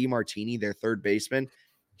 Carson DiMartini, their third baseman,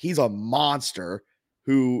 he's a monster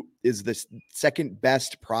who is the second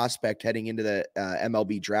best prospect heading into the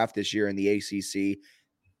MLB draft this year in the ACC.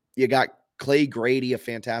 You got Clay Grady, a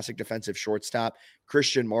fantastic defensive shortstop,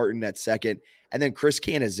 Christian Martin at second, and then Chris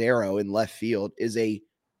Cannizzaro in left field is a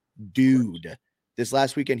dude. This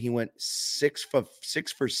last weekend, he went 6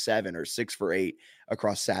 for 7 or 6 for 8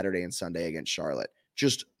 across Saturday and Sunday against Charlotte.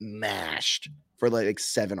 Just mashed for like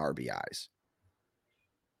 7 RBIs.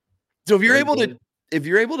 So if you're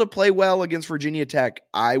able to play well against Virginia Tech,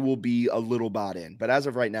 I will be a little bought in. But as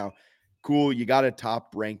of right now, cool. You got a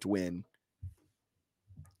top ranked win.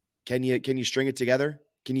 Can you string it together?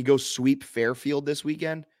 Can you go sweep Fairfield this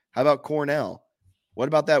weekend? How about Cornell? What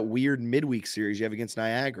about that weird midweek series you have against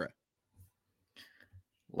Niagara?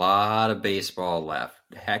 A lot of baseball left.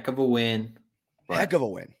 Heck of a win.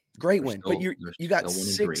 Great win. But you got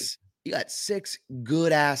 6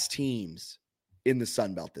 good ass teams in the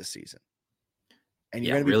Sun Belt this season. And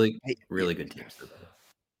you're really good teams.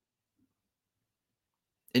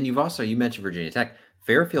 And you mentioned Virginia Tech.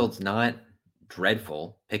 Fairfield's not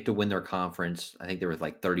dreadful. Picked to win their conference. I think they were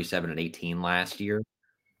like 37-18 last year.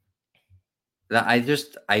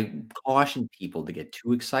 I caution people to get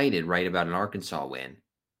too excited right about an Arkansas win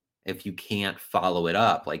if you can't follow it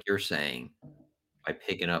up, like you're saying, by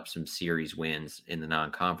picking up some series wins in the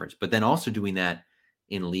non-conference, but then also doing that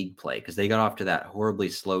in league play because they got off to that horribly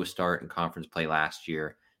slow start in conference play last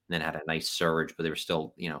year and then had a nice surge, but they were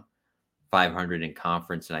still, 500 in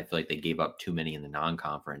conference, and I feel like they gave up too many in the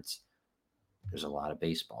non-conference. There's a lot of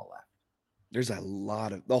baseball left.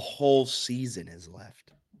 The whole season is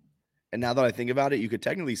left. And now that I think about it, you could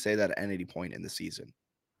technically say that at any point in the season.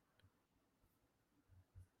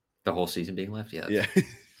 The whole season being left? Yeah. Yeah.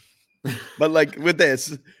 But like with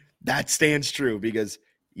this, that stands true because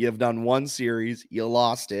you've done one series, you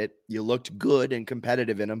lost it, you looked good and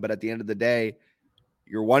competitive in them, but at the end of the day,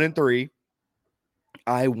 you're 1-3.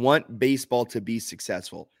 I want baseball to be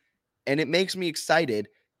successful. And it makes me excited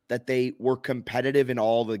that they were competitive in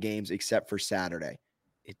all the games except for Saturday.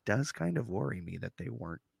 It does kind of worry me that they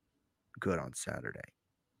weren't good on Saturday.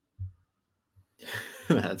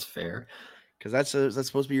 That's fair. Because that's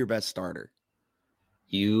supposed to be your best starter.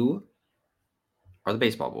 You are the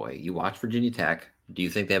baseball boy. You watch Virginia Tech. Do you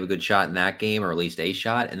think they have a good shot in that game, or at least a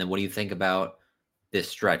shot? And then what do you think about this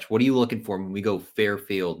stretch? What are you looking for when we go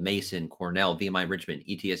Fairfield, Mason, Cornell, VMI Richmond,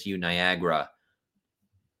 ETSU, Niagara?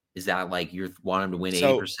 Is that like you want them to win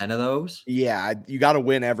 80% of those? Yeah, you got to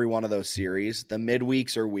win every one of those series. The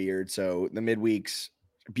midweeks are weird. So the midweeks,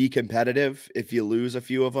 be competitive. If you lose a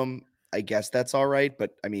few of them, I guess that's all right.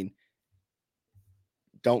 But I mean,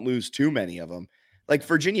 don't lose too many of them. Like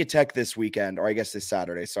Virginia Tech this weekend, or I guess this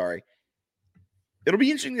Saturday, sorry. It'll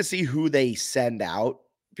be interesting to see who they send out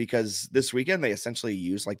because this weekend they essentially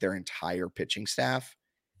use like their entire pitching staff.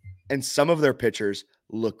 And some of their pitchers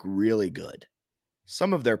look really good.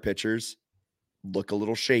 Some of their pitchers look a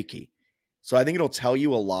little shaky. So I think it'll tell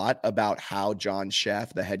you a lot about how John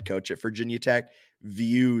Sheff, the head coach at Virginia Tech,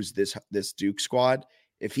 views this Duke squad.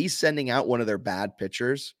 If he's sending out one of their bad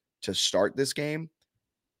pitchers to start this game,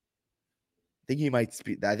 I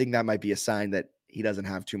think that might be a sign that he doesn't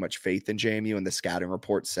have too much faith in JMU, and the scouting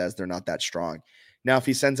report says they're not that strong. Now, if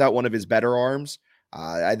he sends out one of his better arms,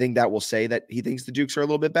 I think that will say that he thinks the Dukes are a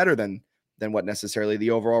little bit better than what necessarily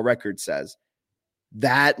the overall record says.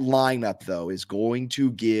 That lineup, though, is going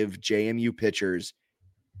to give JMU pitchers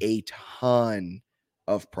a ton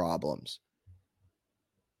of problems.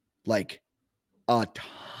 Like, a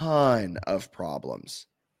ton of problems.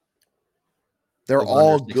 They're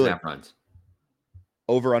all good. 6.5 runs.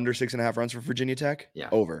 Over under 6.5 runs for Virginia Tech? Yeah.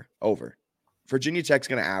 Over. Virginia Tech's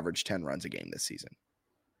going to average 10 runs a game this season.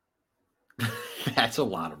 That's a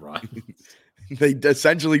lot of runs. They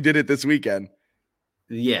essentially did it this weekend.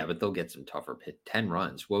 Yeah, but they'll get some tougher 10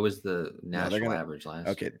 runs. What was the national average last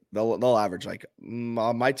year? Okay, they'll average like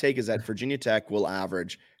my take is that Virginia Tech will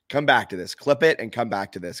average. Come back to this. Clip it and come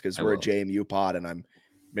back to this because we're a JMU pod and I'm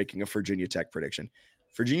making a Virginia Tech prediction.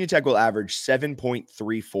 Virginia Tech will average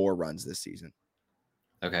 7.34 runs this season.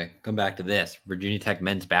 Okay, come back to this. Virginia Tech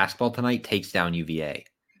men's basketball tonight takes down UVA.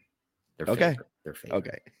 They're favorite. They're favorite.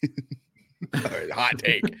 Okay. All right, hot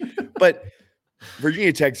take. But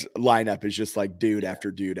Virginia Tech's lineup is just like dude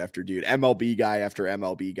after dude after dude. MLB guy after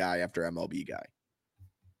MLB guy after MLB guy.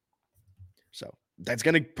 So that's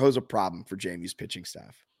going to pose a problem for JMU's pitching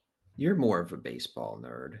staff. You're more of a baseball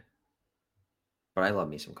nerd, but I love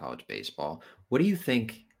me some college baseball. What do you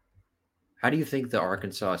think? How do you think the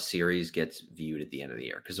Arkansas series gets viewed at the end of the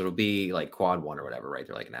year? Because it'll be like quad one or whatever, right?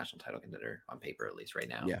 They're like a national title contender on paper, at least right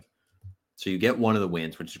now. Yeah. So you get one of the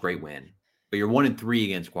wins, which is a great win, but you're 1-3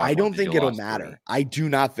 against quad. I don't think it'll matter. 3. I do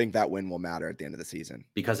not think that win will matter at the end of the season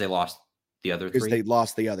because they lost the other 3. Because they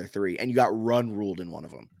lost the other 3, and you got run ruled in one of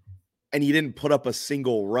them, and you didn't put up a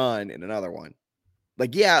single run in another one.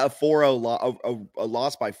 Like, yeah, a 4-0 a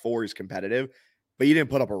loss by 4 is competitive, but you didn't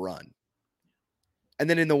put up a run. And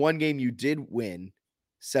then in the one game you did win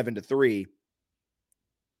 7-3,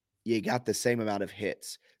 you got the same amount of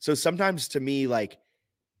hits. So sometimes to me, like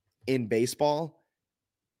in baseball,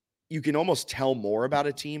 you can almost tell more about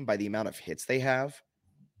a team by the amount of hits they have.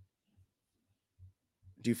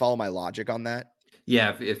 Do you follow my logic on that?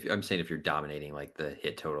 Yeah. If I'm saying if you're dominating like the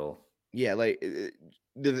hit total. Yeah. Like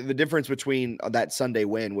the difference between that Sunday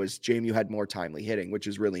win was JMU had more timely hitting, which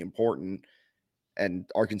is really important. And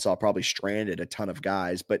Arkansas probably stranded a ton of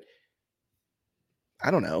guys, but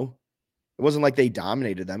I don't know. It wasn't like they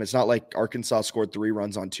dominated them. It's not like Arkansas scored 3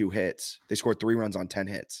 runs on 2 hits. They scored 3 runs on 10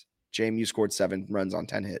 hits. JMU scored 7 runs on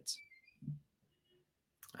 10 hits.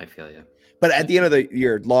 I feel you. But at the end of the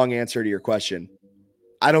year, long answer to your question,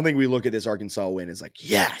 I don't think we look at this Arkansas win as like,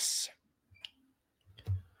 yes.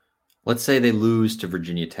 Let's say they lose to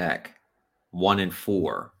Virginia Tech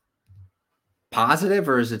 1-4. Positive,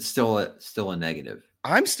 or is it still a negative?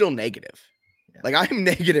 I'm still negative. Yeah. Like I'm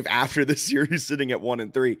negative after the series sitting at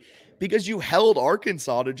 1-3 because you held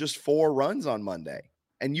Arkansas to just 4 runs on Monday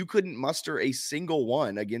and you couldn't muster a single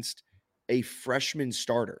one against a freshman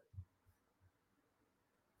starter.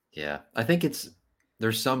 Yeah, I think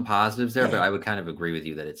there's some positives there, but I would kind of agree with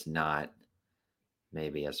you that it's not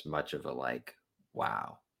maybe as much of a like,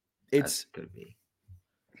 wow. It's could be.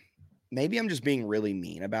 Maybe I'm just being really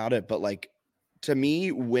mean about it, but like to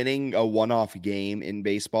me, winning a one-off game in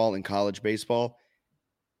baseball, in college baseball,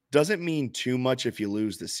 doesn't mean too much if you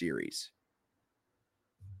lose the series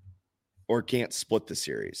or can't split the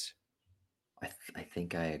series. I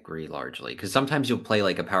think I agree largely because sometimes you'll play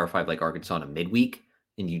like a Power 5 like Arkansas in a midweek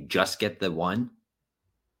and you just get the one.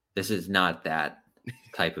 This is not that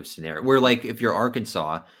type of scenario where, like, if you're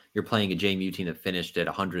Arkansas, you're playing a JMU team that finished at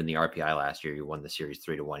 100 in the RPI last year. You won the series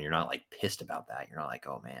 3-1. You're not like pissed about that. You're not like,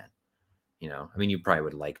 oh man, I mean, you probably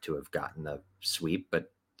would like to have gotten the sweep,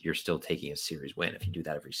 but you're still taking a series win. If you do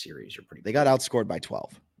that every series, you're pretty. They got outscored by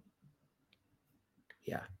 12.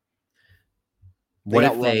 Yeah.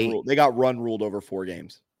 They got run ruled over 4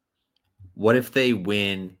 games. What if they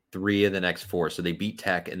win 3 of the next 4? So they beat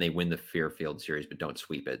Tech and they win the Fairfield series, but don't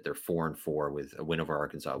sweep it. They're 4-4 with a win over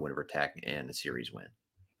Arkansas, a win over Tech, and a series win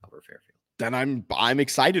over Fairfield. Then I'm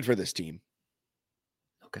excited for this team.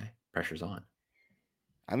 Okay, pressure's on.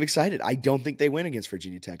 I'm excited. I don't think they win against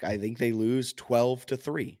Virginia Tech. I think they lose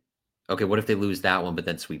 12-3. Okay, what if they lose that one, but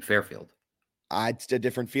then sweep Fairfield? It's a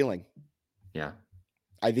different feeling. Yeah.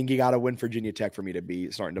 I think you got to win Virginia Tech for me to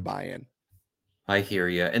be starting to buy in. I hear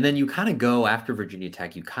you. And then you kind of go after Virginia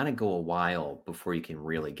Tech, you kind of go a while before you can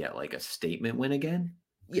really get like a statement win again.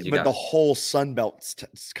 Yeah, but the whole Sun Belt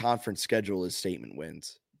conference schedule is statement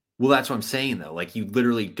wins. Well, that's what I'm saying, though. Like, you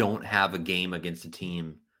literally don't have a game against a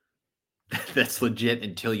team that's legit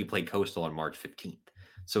until you play Coastal on March 15th.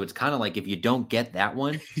 So it's kind of like if you don't get that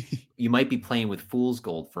one, you might be playing with fool's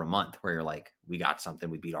gold for a month where you're like, we got something.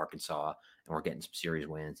 We beat Arkansas and we're getting some series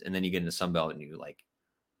wins. And then you get into Sun Belt and you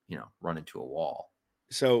run into a wall.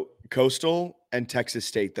 So Coastal and Texas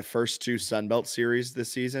State, the first 2 Sun Belt series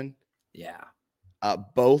this season. Yeah.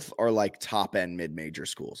 Both are like top end mid-major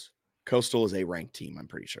schools. Coastal is a ranked team, I'm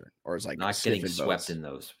pretty sure, or is like not getting swept in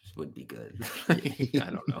those would be good. I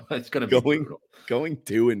don't know. It's going to be going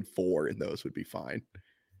 2-4 in those would be fine.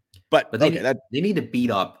 But they need to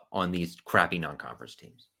beat up on these crappy non-conference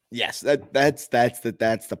teams. Yes, that's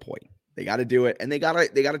the point. They got to do it, and they got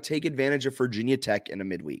to take advantage of Virginia Tech in a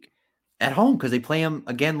midweek at home because they play them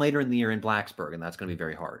again later in the year in Blacksburg, and that's going to be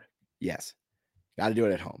very hard. Yes, got to do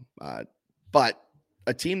it at home. But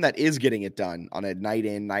a team that is getting it done on a night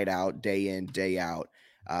in, night out, day in, day out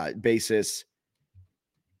basis,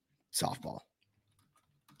 softball.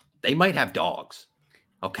 They might have dogs.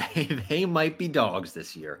 Okay, they might be dogs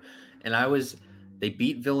this year. And they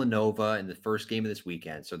beat Villanova in the first game of this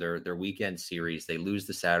weekend. So their weekend series, they lose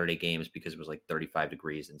the Saturday games because it was like 35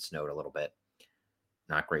 degrees and snowed a little bit.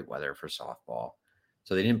 Not great weather for softball.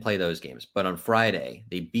 So they didn't play those games. But on Friday,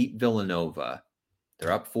 they beat Villanova.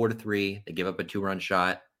 They're up 4-3. They give up a 2-run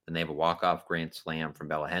shot. Then they have a walk-off grand slam from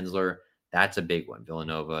Bella Hensler. That's a big one.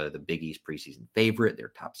 Villanova, the Big East preseason favorite. They're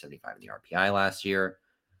top 75 in the RPI last year.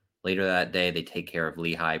 Later that day, they take care of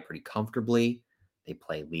Lehigh pretty comfortably. They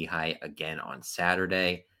play Lehigh again on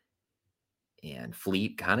Saturday. And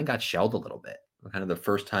Fleet kind of got shelled a little bit. Kind of the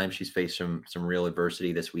first time she's faced some real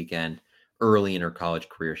adversity this weekend. Early in her college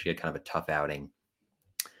career, she had kind of a tough outing.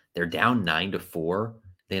 They're down 9-4.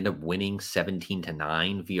 They end up winning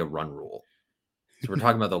 17-9 via run rule. So we're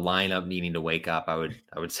talking about the lineup needing to wake up. I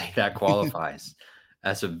would say that qualifies.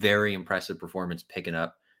 That's a very impressive performance picking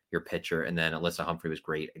up your pitcher. And then Alyssa Humphrey was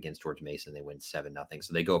great against George Mason. They win 7-0.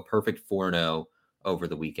 So they go a perfect 4-0 over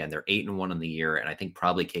the weekend. They're 8-1 on the year. And I think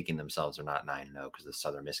probably kicking themselves are not 9-0 because the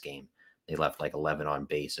Southern Miss game, they left like 11 on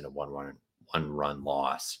base in a one-run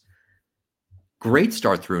loss. Great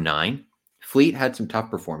start through 9. Fleet had some tough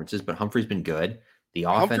performances, but Humphrey's been good. The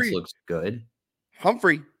offense looks good.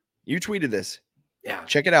 Humphrey, you tweeted this. Yeah.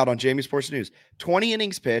 Check it out on JMU Sports News. 20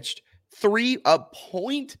 innings pitched, a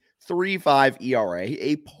 0.35 ERA,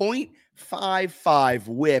 a 0.55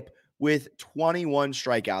 whip with 21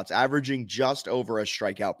 strikeouts, averaging just over a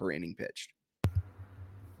strikeout per inning pitched.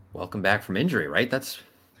 Welcome back from injury, right? That's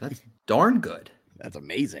darn good. That's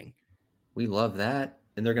amazing. We love that.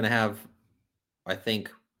 And they're going to have, I think,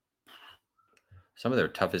 some of their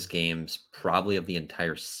toughest games probably of the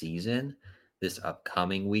entire season this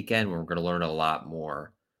upcoming weekend, where we're going to learn a lot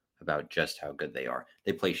more about just how good they are.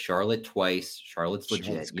 They play Charlotte twice. Charlotte's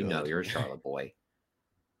legit. You're a Charlotte boy.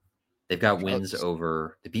 They've got wins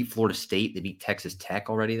over, they beat Florida State. They beat Texas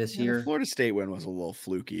Tech already this year. The Florida State win was a little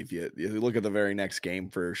fluky. If you look at the very next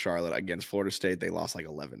game for Charlotte against Florida State, they lost like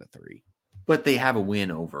 11-3. But they have a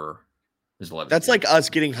win over. That's like us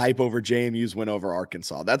getting hype over JMU's win over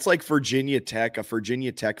Arkansas. That's like Virginia Tech, a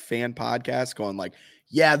Virginia Tech fan podcast going like,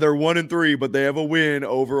 yeah, they're 1-3, but they have a win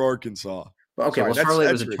over Arkansas. Okay, well,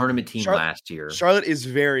 Charlotte was a tournament team last year. Charlotte is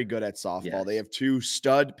very good at softball. Yes. They have 2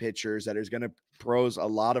 stud pitchers that is going to pose a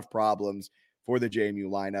lot of problems for the JMU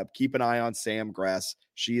lineup. Keep an eye on Sam Gress.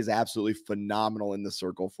 She is absolutely phenomenal in the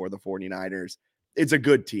circle for the 49ers. It's a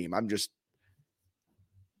good team.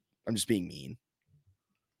 I'm just being mean.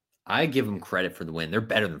 I give them credit for the win. They're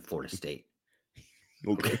better than Florida State.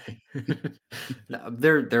 Okay. No,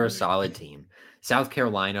 they're a solid team. South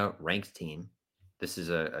Carolina ranked team. This is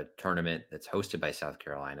a tournament that's hosted by South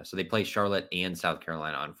Carolina. So they play Charlotte and South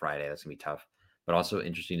Carolina on Friday. That's gonna be tough, but also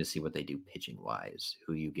interesting to see what they do pitching wise.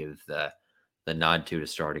 Who you give the nod to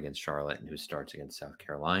start against Charlotte and who starts against South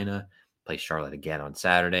Carolina. Play Charlotte again on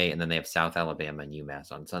Saturday, and then they have South Alabama and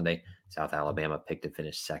UMass on Sunday. South Alabama picked to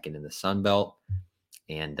finish second in the Sun Belt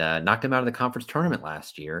and knocked them out of the conference tournament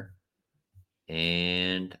last year.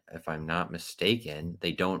 And if I'm not mistaken,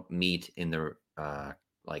 they don't meet in the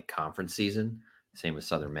conference season. Same with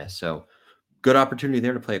Southern Miss. So good opportunity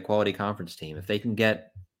there to play a quality conference team. If they can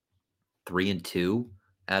get 3-2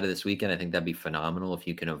 out of this weekend, I think that'd be phenomenal. If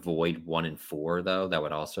you can avoid 1-4, though, that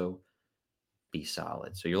would also be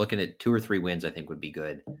solid. So you're looking at 2 or 3 wins, I think would be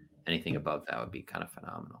good. Anything above that would be kind of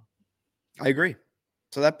phenomenal. I agree.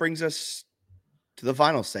 So that brings us to the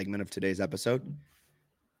final segment of today's episode.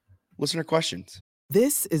 Listener questions.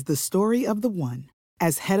 This is the story of the one.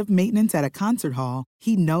 As head of maintenance at a concert hall,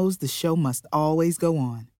 he knows the show must always go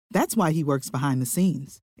on. That's why he works behind the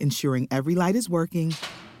scenes, ensuring every light is working,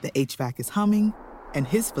 the HVAC is humming, and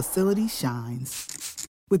his facility shines.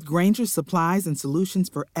 With Grainger's supplies and solutions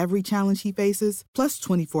for every challenge he faces, plus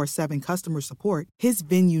 24/7 customer support, his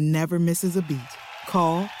venue never misses a beat.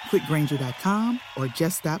 Call quickgrainger.com or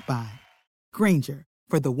just stop by. Grainger,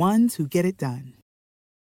 for the ones who get it done.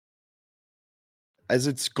 As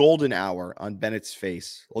it's golden hour on Bennett's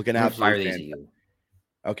face, looking absolutely fantastic.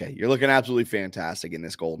 Okay, you're looking absolutely fantastic in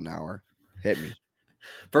this golden hour. Hit me.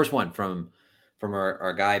 First one from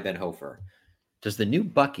our guy Ben Hofer. Does the new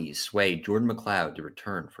Buckies sway Jordan McLeod to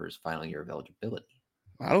return for his final year of eligibility?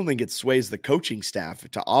 I don't think it sways the coaching staff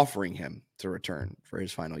to offering him to return for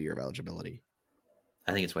his final year of eligibility.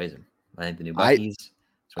 I think it sways him. I think the new Buckies.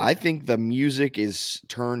 I think the music is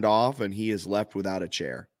turned off and he is left without a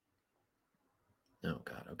chair. Oh,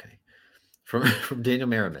 God. Okay. From Daniel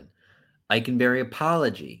Merriman. Eikenberry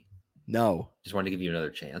apology. No. Just wanted to give you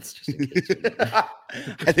another chance. Just in case.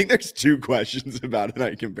 I think there's 2 questions about an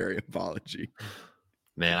Eikenberry apology.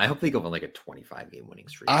 Man, I hope they go on like a 25-game winning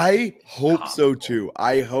streak. I hope so too.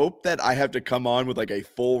 I hope that I have to come on with like a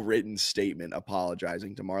full written statement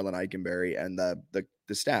apologizing to Marlon Eikenberry and the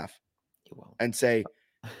staff. You won't. And say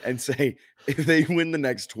if they win the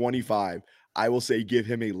next 25, I will say give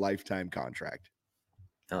him a lifetime contract.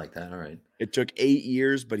 I like that. All right. It took 8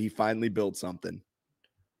 years, but he finally built something.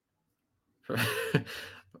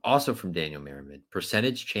 Also from Daniel Merriman,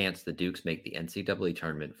 percentage chance the Dukes make the NCAA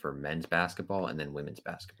tournament for men's basketball and then women's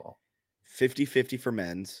basketball. 50-50 for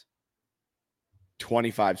men's,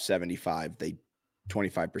 25-75.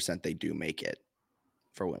 25% they do make it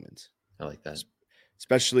for women's. I like that.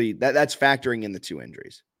 Especially that's factoring in the 2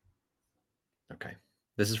 injuries. Okay.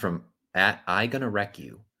 This is from I Gonna Wreck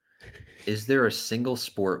You. Is there a single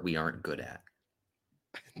sport we aren't good at?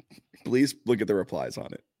 Please look at the replies on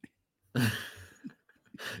it.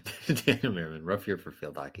 Daniel Merriman, rough year for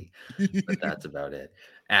field hockey, but that's about it.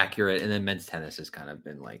 Accurate, and then men's tennis has kind of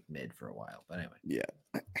been like mid for a while. But anyway, yeah.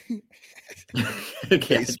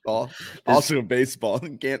 Baseball, also baseball.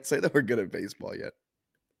 Can't say that we're good at baseball yet.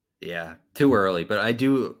 Yeah, too early. But I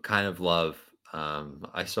do kind of love.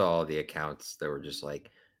 I saw all the accounts that were just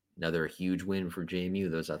like another huge win for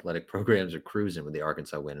JMU. Those athletic programs are cruising with the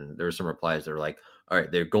Arkansas win, and there were some replies that were like, all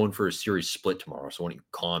right, they're going for a series split tomorrow, so why don't you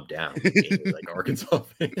calm down? Like Arkansas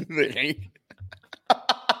fans.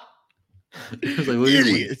 It was like,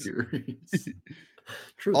 idiots.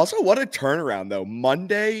 Also, what a turnaround, though.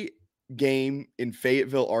 Monday game in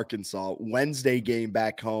Fayetteville, Arkansas. Wednesday game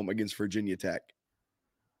back home against Virginia Tech.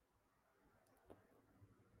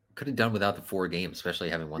 Could have done without the 4 games, especially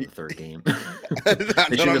having won the 3rd game.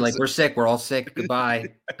 They should be like, we're sick. We're all sick.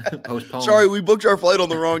 Goodbye. Postpone. Sorry, we booked our flight on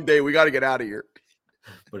the wrong day. We got to get out of here.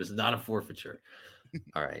 But it's not a forfeiture.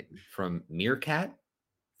 All right. From Meerkat,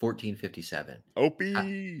 1457.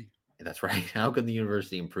 Opie. That's right. How can the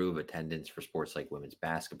university improve attendance for sports like women's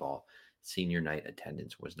basketball? Senior night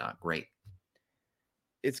attendance was not great.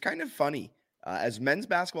 It's kind of funny. As men's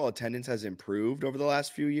basketball attendance has improved over the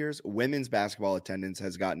last few years, women's basketball attendance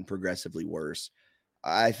has gotten progressively worse.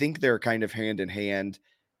 I think they're kind of hand in hand.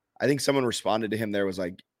 I think someone responded to him there was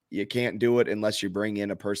like, you can't do it unless you bring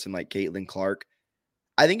in a person like Caitlin Clark.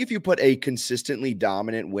 I think if you put a consistently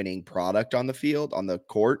dominant winning product on the field, on the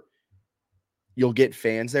court, you'll get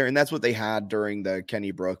fans there. And that's what they had during the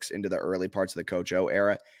Kenny Brooks into the early parts of the Coach O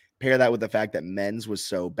era. Pair that with the fact that men's was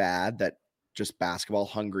so bad that just basketball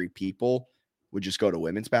hungry people would just go to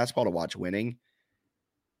women's basketball to watch winning.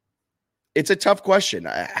 It's a tough question.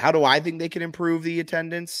 How do I think they can improve the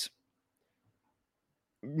attendance?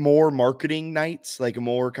 More marketing nights, like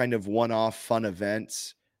more kind of one-off fun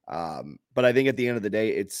events. But I think at the end of the day,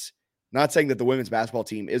 it's not saying that the women's basketball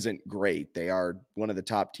team isn't great. They are one of the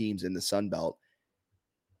top teams in the Sun Belt.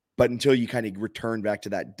 But until you kind of return back to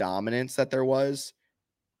that dominance that there was,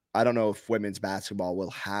 I don't know if women's basketball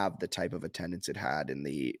will have the type of attendance it had in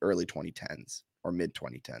the early 2010s or mid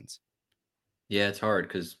 2010s. Yeah, it's hard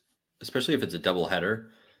because especially if it's a doubleheader,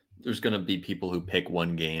 there's going to be people who pick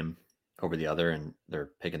one game over the other, and they're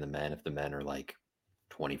picking the men if the men are like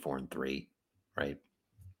 24-3, right?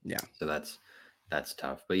 Yeah. So that's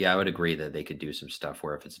tough. But yeah, I would agree that they could do some stuff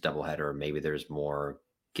where if it's a doubleheader, maybe there's more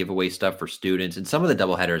giveaway stuff for students. And some of the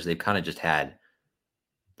doubleheaders, they've kind of just had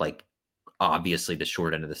like obviously the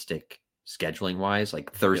short end of the stick scheduling wise,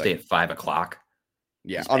 like Thursday at 5:00.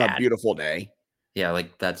 Yeah, on bad. A beautiful day. Yeah,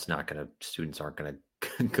 like that's not gonna. Students aren't gonna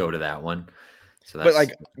go to that one. So but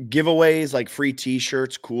like giveaways, like free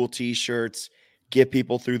T-shirts, cool T-shirts, get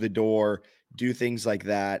people through the door, do things like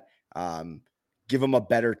that. Give them a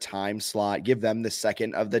better time slot. Give them the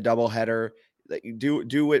second of the doubleheader.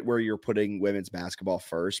 Do it where you're putting women's basketball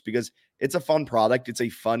first because it's a fun product. It's a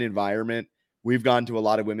fun environment. We've gone to a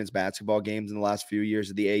lot of women's basketball games in the last few years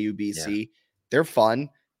at the AUBC. Yeah. They're fun.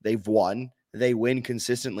 They've won. They win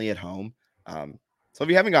consistently at home. So if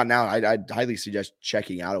you haven't gotten out, I'd highly suggest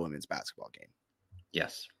checking out a women's basketball game.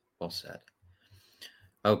 Yes, well said.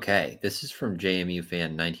 Okay, this is from JMU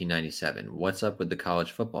fan 1997. What's up with the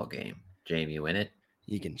college football game? JMU in it?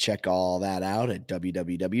 You can check all that out at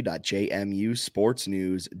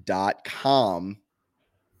www.jmusportsnews.com.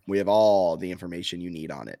 We have all the information you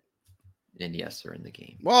need on it. And yes, they're in the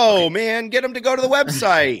game. Whoa, man, get them to go to the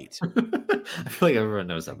website. I feel like everyone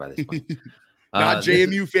knows that by this point. Not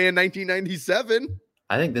JMU fan 1997.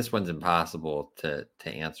 I think this one's impossible to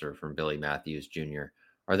answer from Billy Matthews Jr.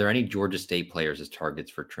 Are there any Georgia State players as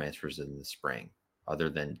targets for transfers in the spring? Other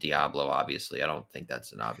than Diablo, obviously. I don't think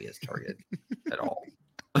that's an obvious target at all.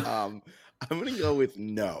 I'm going to go with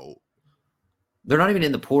no. They're not even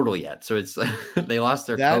in the portal yet. So it's they lost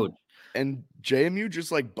their coach. And JMU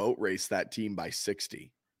just like boat raced that team by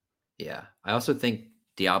 60. Yeah. I also think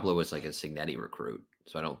Diablo was like a Signetti recruit.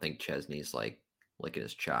 So I don't think Chesney's like licking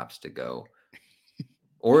his chops to go.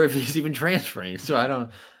 Or if he's even transferring. So I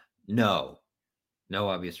don't know. No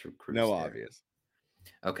obvious recruits. No there. Obvious.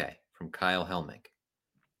 Okay. From Kyle Helmick.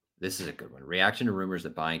 This is a good one. Reaction to rumors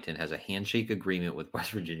that Byington has a handshake agreement with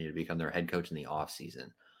West Virginia to become their head coach in the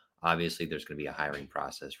offseason. Obviously, there's going to be a hiring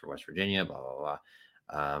process for West Virginia, blah, blah,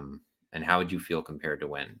 blah. And how would you feel compared to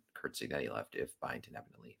when Kurt Signetti left if Byington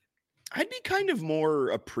happened to leave? I'd be kind of more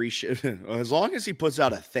appreciative as long as he puts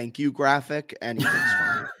out a thank you graphic. Anything's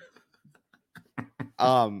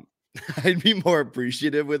fine. I'd be more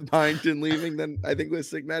appreciative with Byington leaving than I think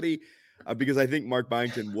with Signetti, because I think Mark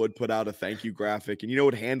Byington would put out a thank you graphic and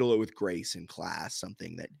would handle it with grace in class,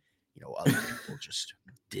 something that other people just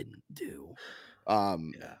didn't do.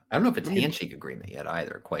 Yeah, I don't know if it's a handshake agreement yet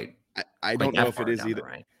either. I don't know if it is either.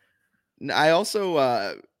 Right? I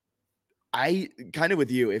also I kind of with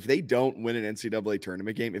you, if they don't win an NCAA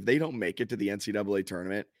tournament game, if they don't make it to the NCAA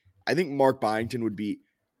tournament, I think Mark Byington would be,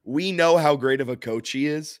 we know how great of a coach he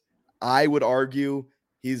is. I would argue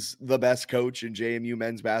he's the best coach in JMU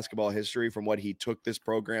men's basketball history from what he took this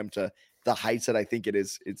program to the heights that I think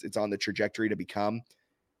it's on the trajectory to become.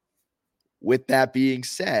 With that being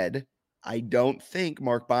said, I don't think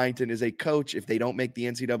Mark Byington is a coach, if they don't make the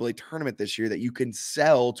NCAA tournament this year, that you can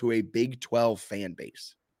sell to a Big 12 fan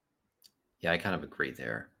base. Yeah, I kind of agree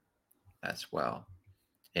there as well.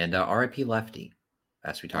 And RIP Lefty,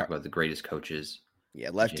 as we talk about the greatest coaches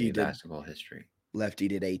Lefty in basketball history. Lefty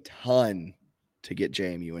did a ton to get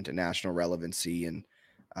JMU into national relevancy and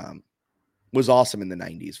was awesome in the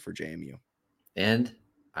 90s for JMU. And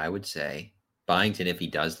I would say Byington, if he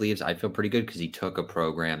does leave, I feel pretty good because he took a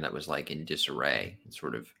program that was like in disarray and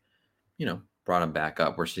sort of, brought him back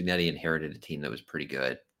up, where Signetti inherited a team that was pretty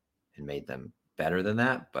good and made them better than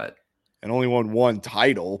that. And only won one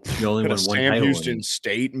title. You only won one Sam title. Houston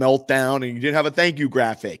State meltdown, and you didn't have a thank you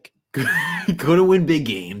graphic. He couldn't win big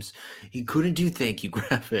games. He couldn't do thank you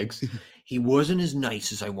graphics. He wasn't as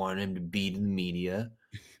nice as I wanted him to be to the media.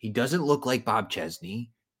 He doesn't look like Bob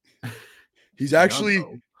Chesney. He's actually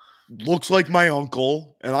looks like my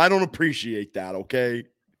uncle, and I don't appreciate that, okay?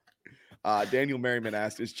 Daniel Merriman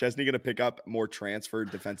asked, is Chesney going to pick up more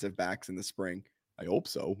transferred defensive backs in the spring? I hope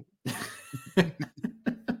so.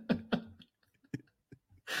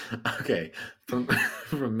 Okay, from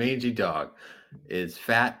Mangy Dog, is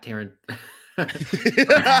Fat Terrence?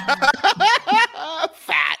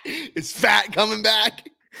 Fat is Fat coming back?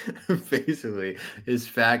 Basically, is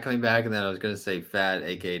Fat coming back? And then I was going to say Fat,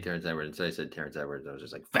 aka Terrence Edwards. And so I said Terrence Edwards. I was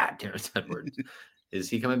just like, Fat Terrence Edwards. Is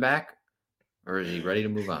he coming back? Or is he ready to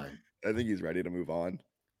move on? I think he's ready to move on.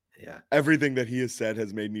 Yeah. Everything that he has said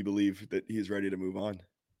has made me believe that he's ready to move on.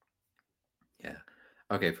 Yeah.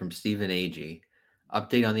 Okay, from Stephen Agee.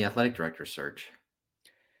 Update on the athletic director search.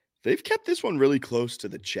 They've kept this one really close to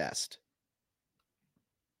the chest.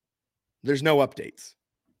 There's no updates.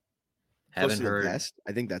 Haven't heard. Vest?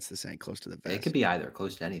 I think that's the saying, close to the vest. It could be either,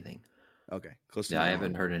 close to anything. Okay, close to. Yeah, I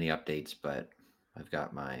haven't heard any updates, but I've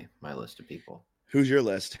got my list of people. Who's your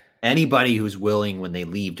list? Anybody who's willing when they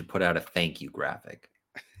leave to put out a thank you graphic.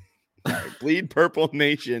 All right, Bleed Purple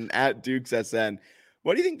Nation at Dukes SN.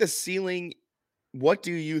 What do you think the ceiling? What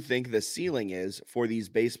do you think the ceiling is for these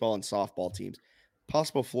baseball and softball teams?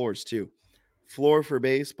 Possible floors too. Floor for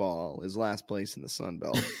baseball is last place in the Sun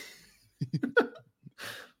Belt.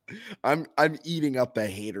 I'm eating up the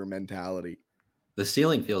hater mentality. The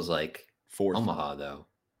ceiling feels like Fourth. Omaha, though.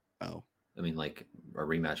 Oh, I mean, like a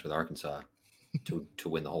rematch with Arkansas to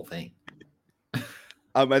win the whole thing.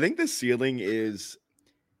 I think the ceiling is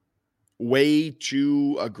way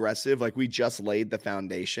too aggressive. Like, we just laid the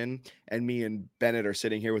foundation, and me and Bennett are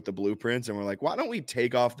sitting here with the blueprints, and we're like, why don't we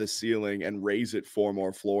take off the ceiling and raise it 4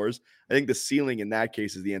 more floors? I think the ceiling in that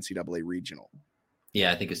case is the NCAA regional.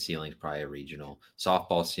 Yeah, I think a ceiling is probably a regional.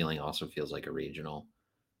 Softball ceiling also feels like a regional.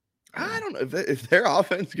 I don't know if their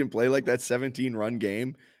offense can play like that 17-run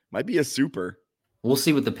game. Might be a super. We'll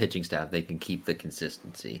see with the pitching staff. They can keep the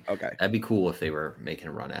consistency. Okay. That'd be cool if they were making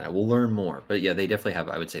a run at it. We'll learn more. But yeah, they definitely have,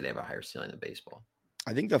 I would say they have a higher ceiling than baseball.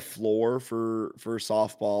 I think the floor for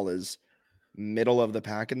softball is middle of the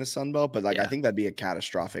pack in the Sun Belt, but I think that'd be a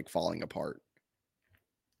catastrophic falling apart.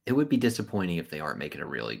 It would be disappointing if they aren't making a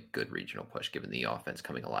really good regional push, given the offense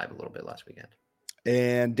coming alive a little bit last weekend.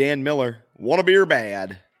 And Dan Miller, wanna be or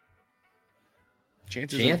bad?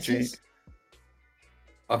 Chances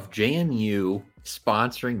of JMU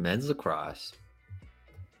sponsoring men's lacrosse.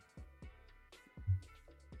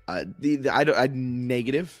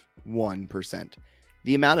 Negative 1%.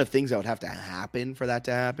 The amount of things that would have to happen for that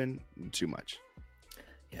to happen, too much.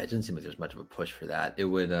 Yeah, it doesn't seem like there's much of a push for that. It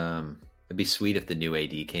would it'd be sweet if the new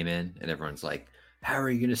AD came in and everyone's like, how are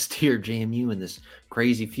you going to steer JMU in this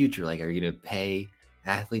crazy future? Like, are you going to pay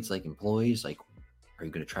athletes like employees? Like, are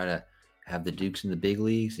you going to try to have the Dukes in the big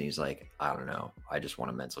leagues? And he's like, I don't know. I just want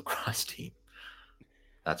a men's lacrosse team.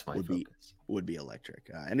 That's my focus. Would be electric.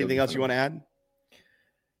 Anything else you want to add?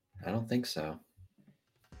 I don't think so.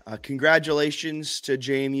 Congratulations to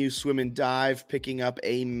JMU Swim and Dive picking up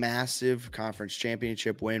a massive conference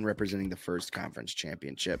championship win, representing the first conference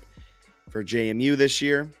championship for JMU this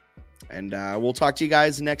year. And we'll talk to you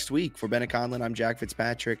guys next week. For Bennett Conlon, I'm Jack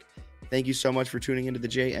Fitzpatrick. Thank you so much for tuning into the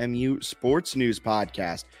JMU Sports News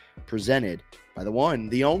Podcast, presented by the one,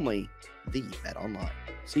 the only, the Bet Online.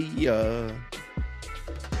 See ya.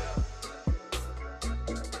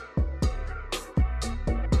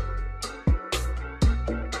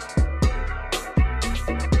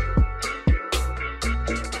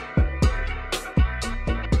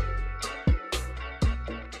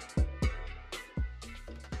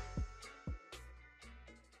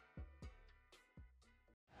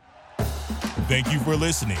 Thank you for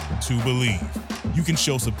listening to Believe. You can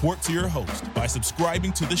show support to your host by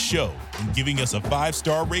subscribing to the show and giving us a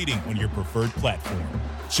 5-star rating on your preferred platform.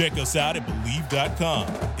 Check us out at Believe.com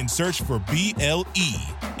and search for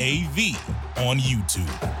BLEAV on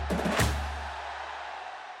YouTube.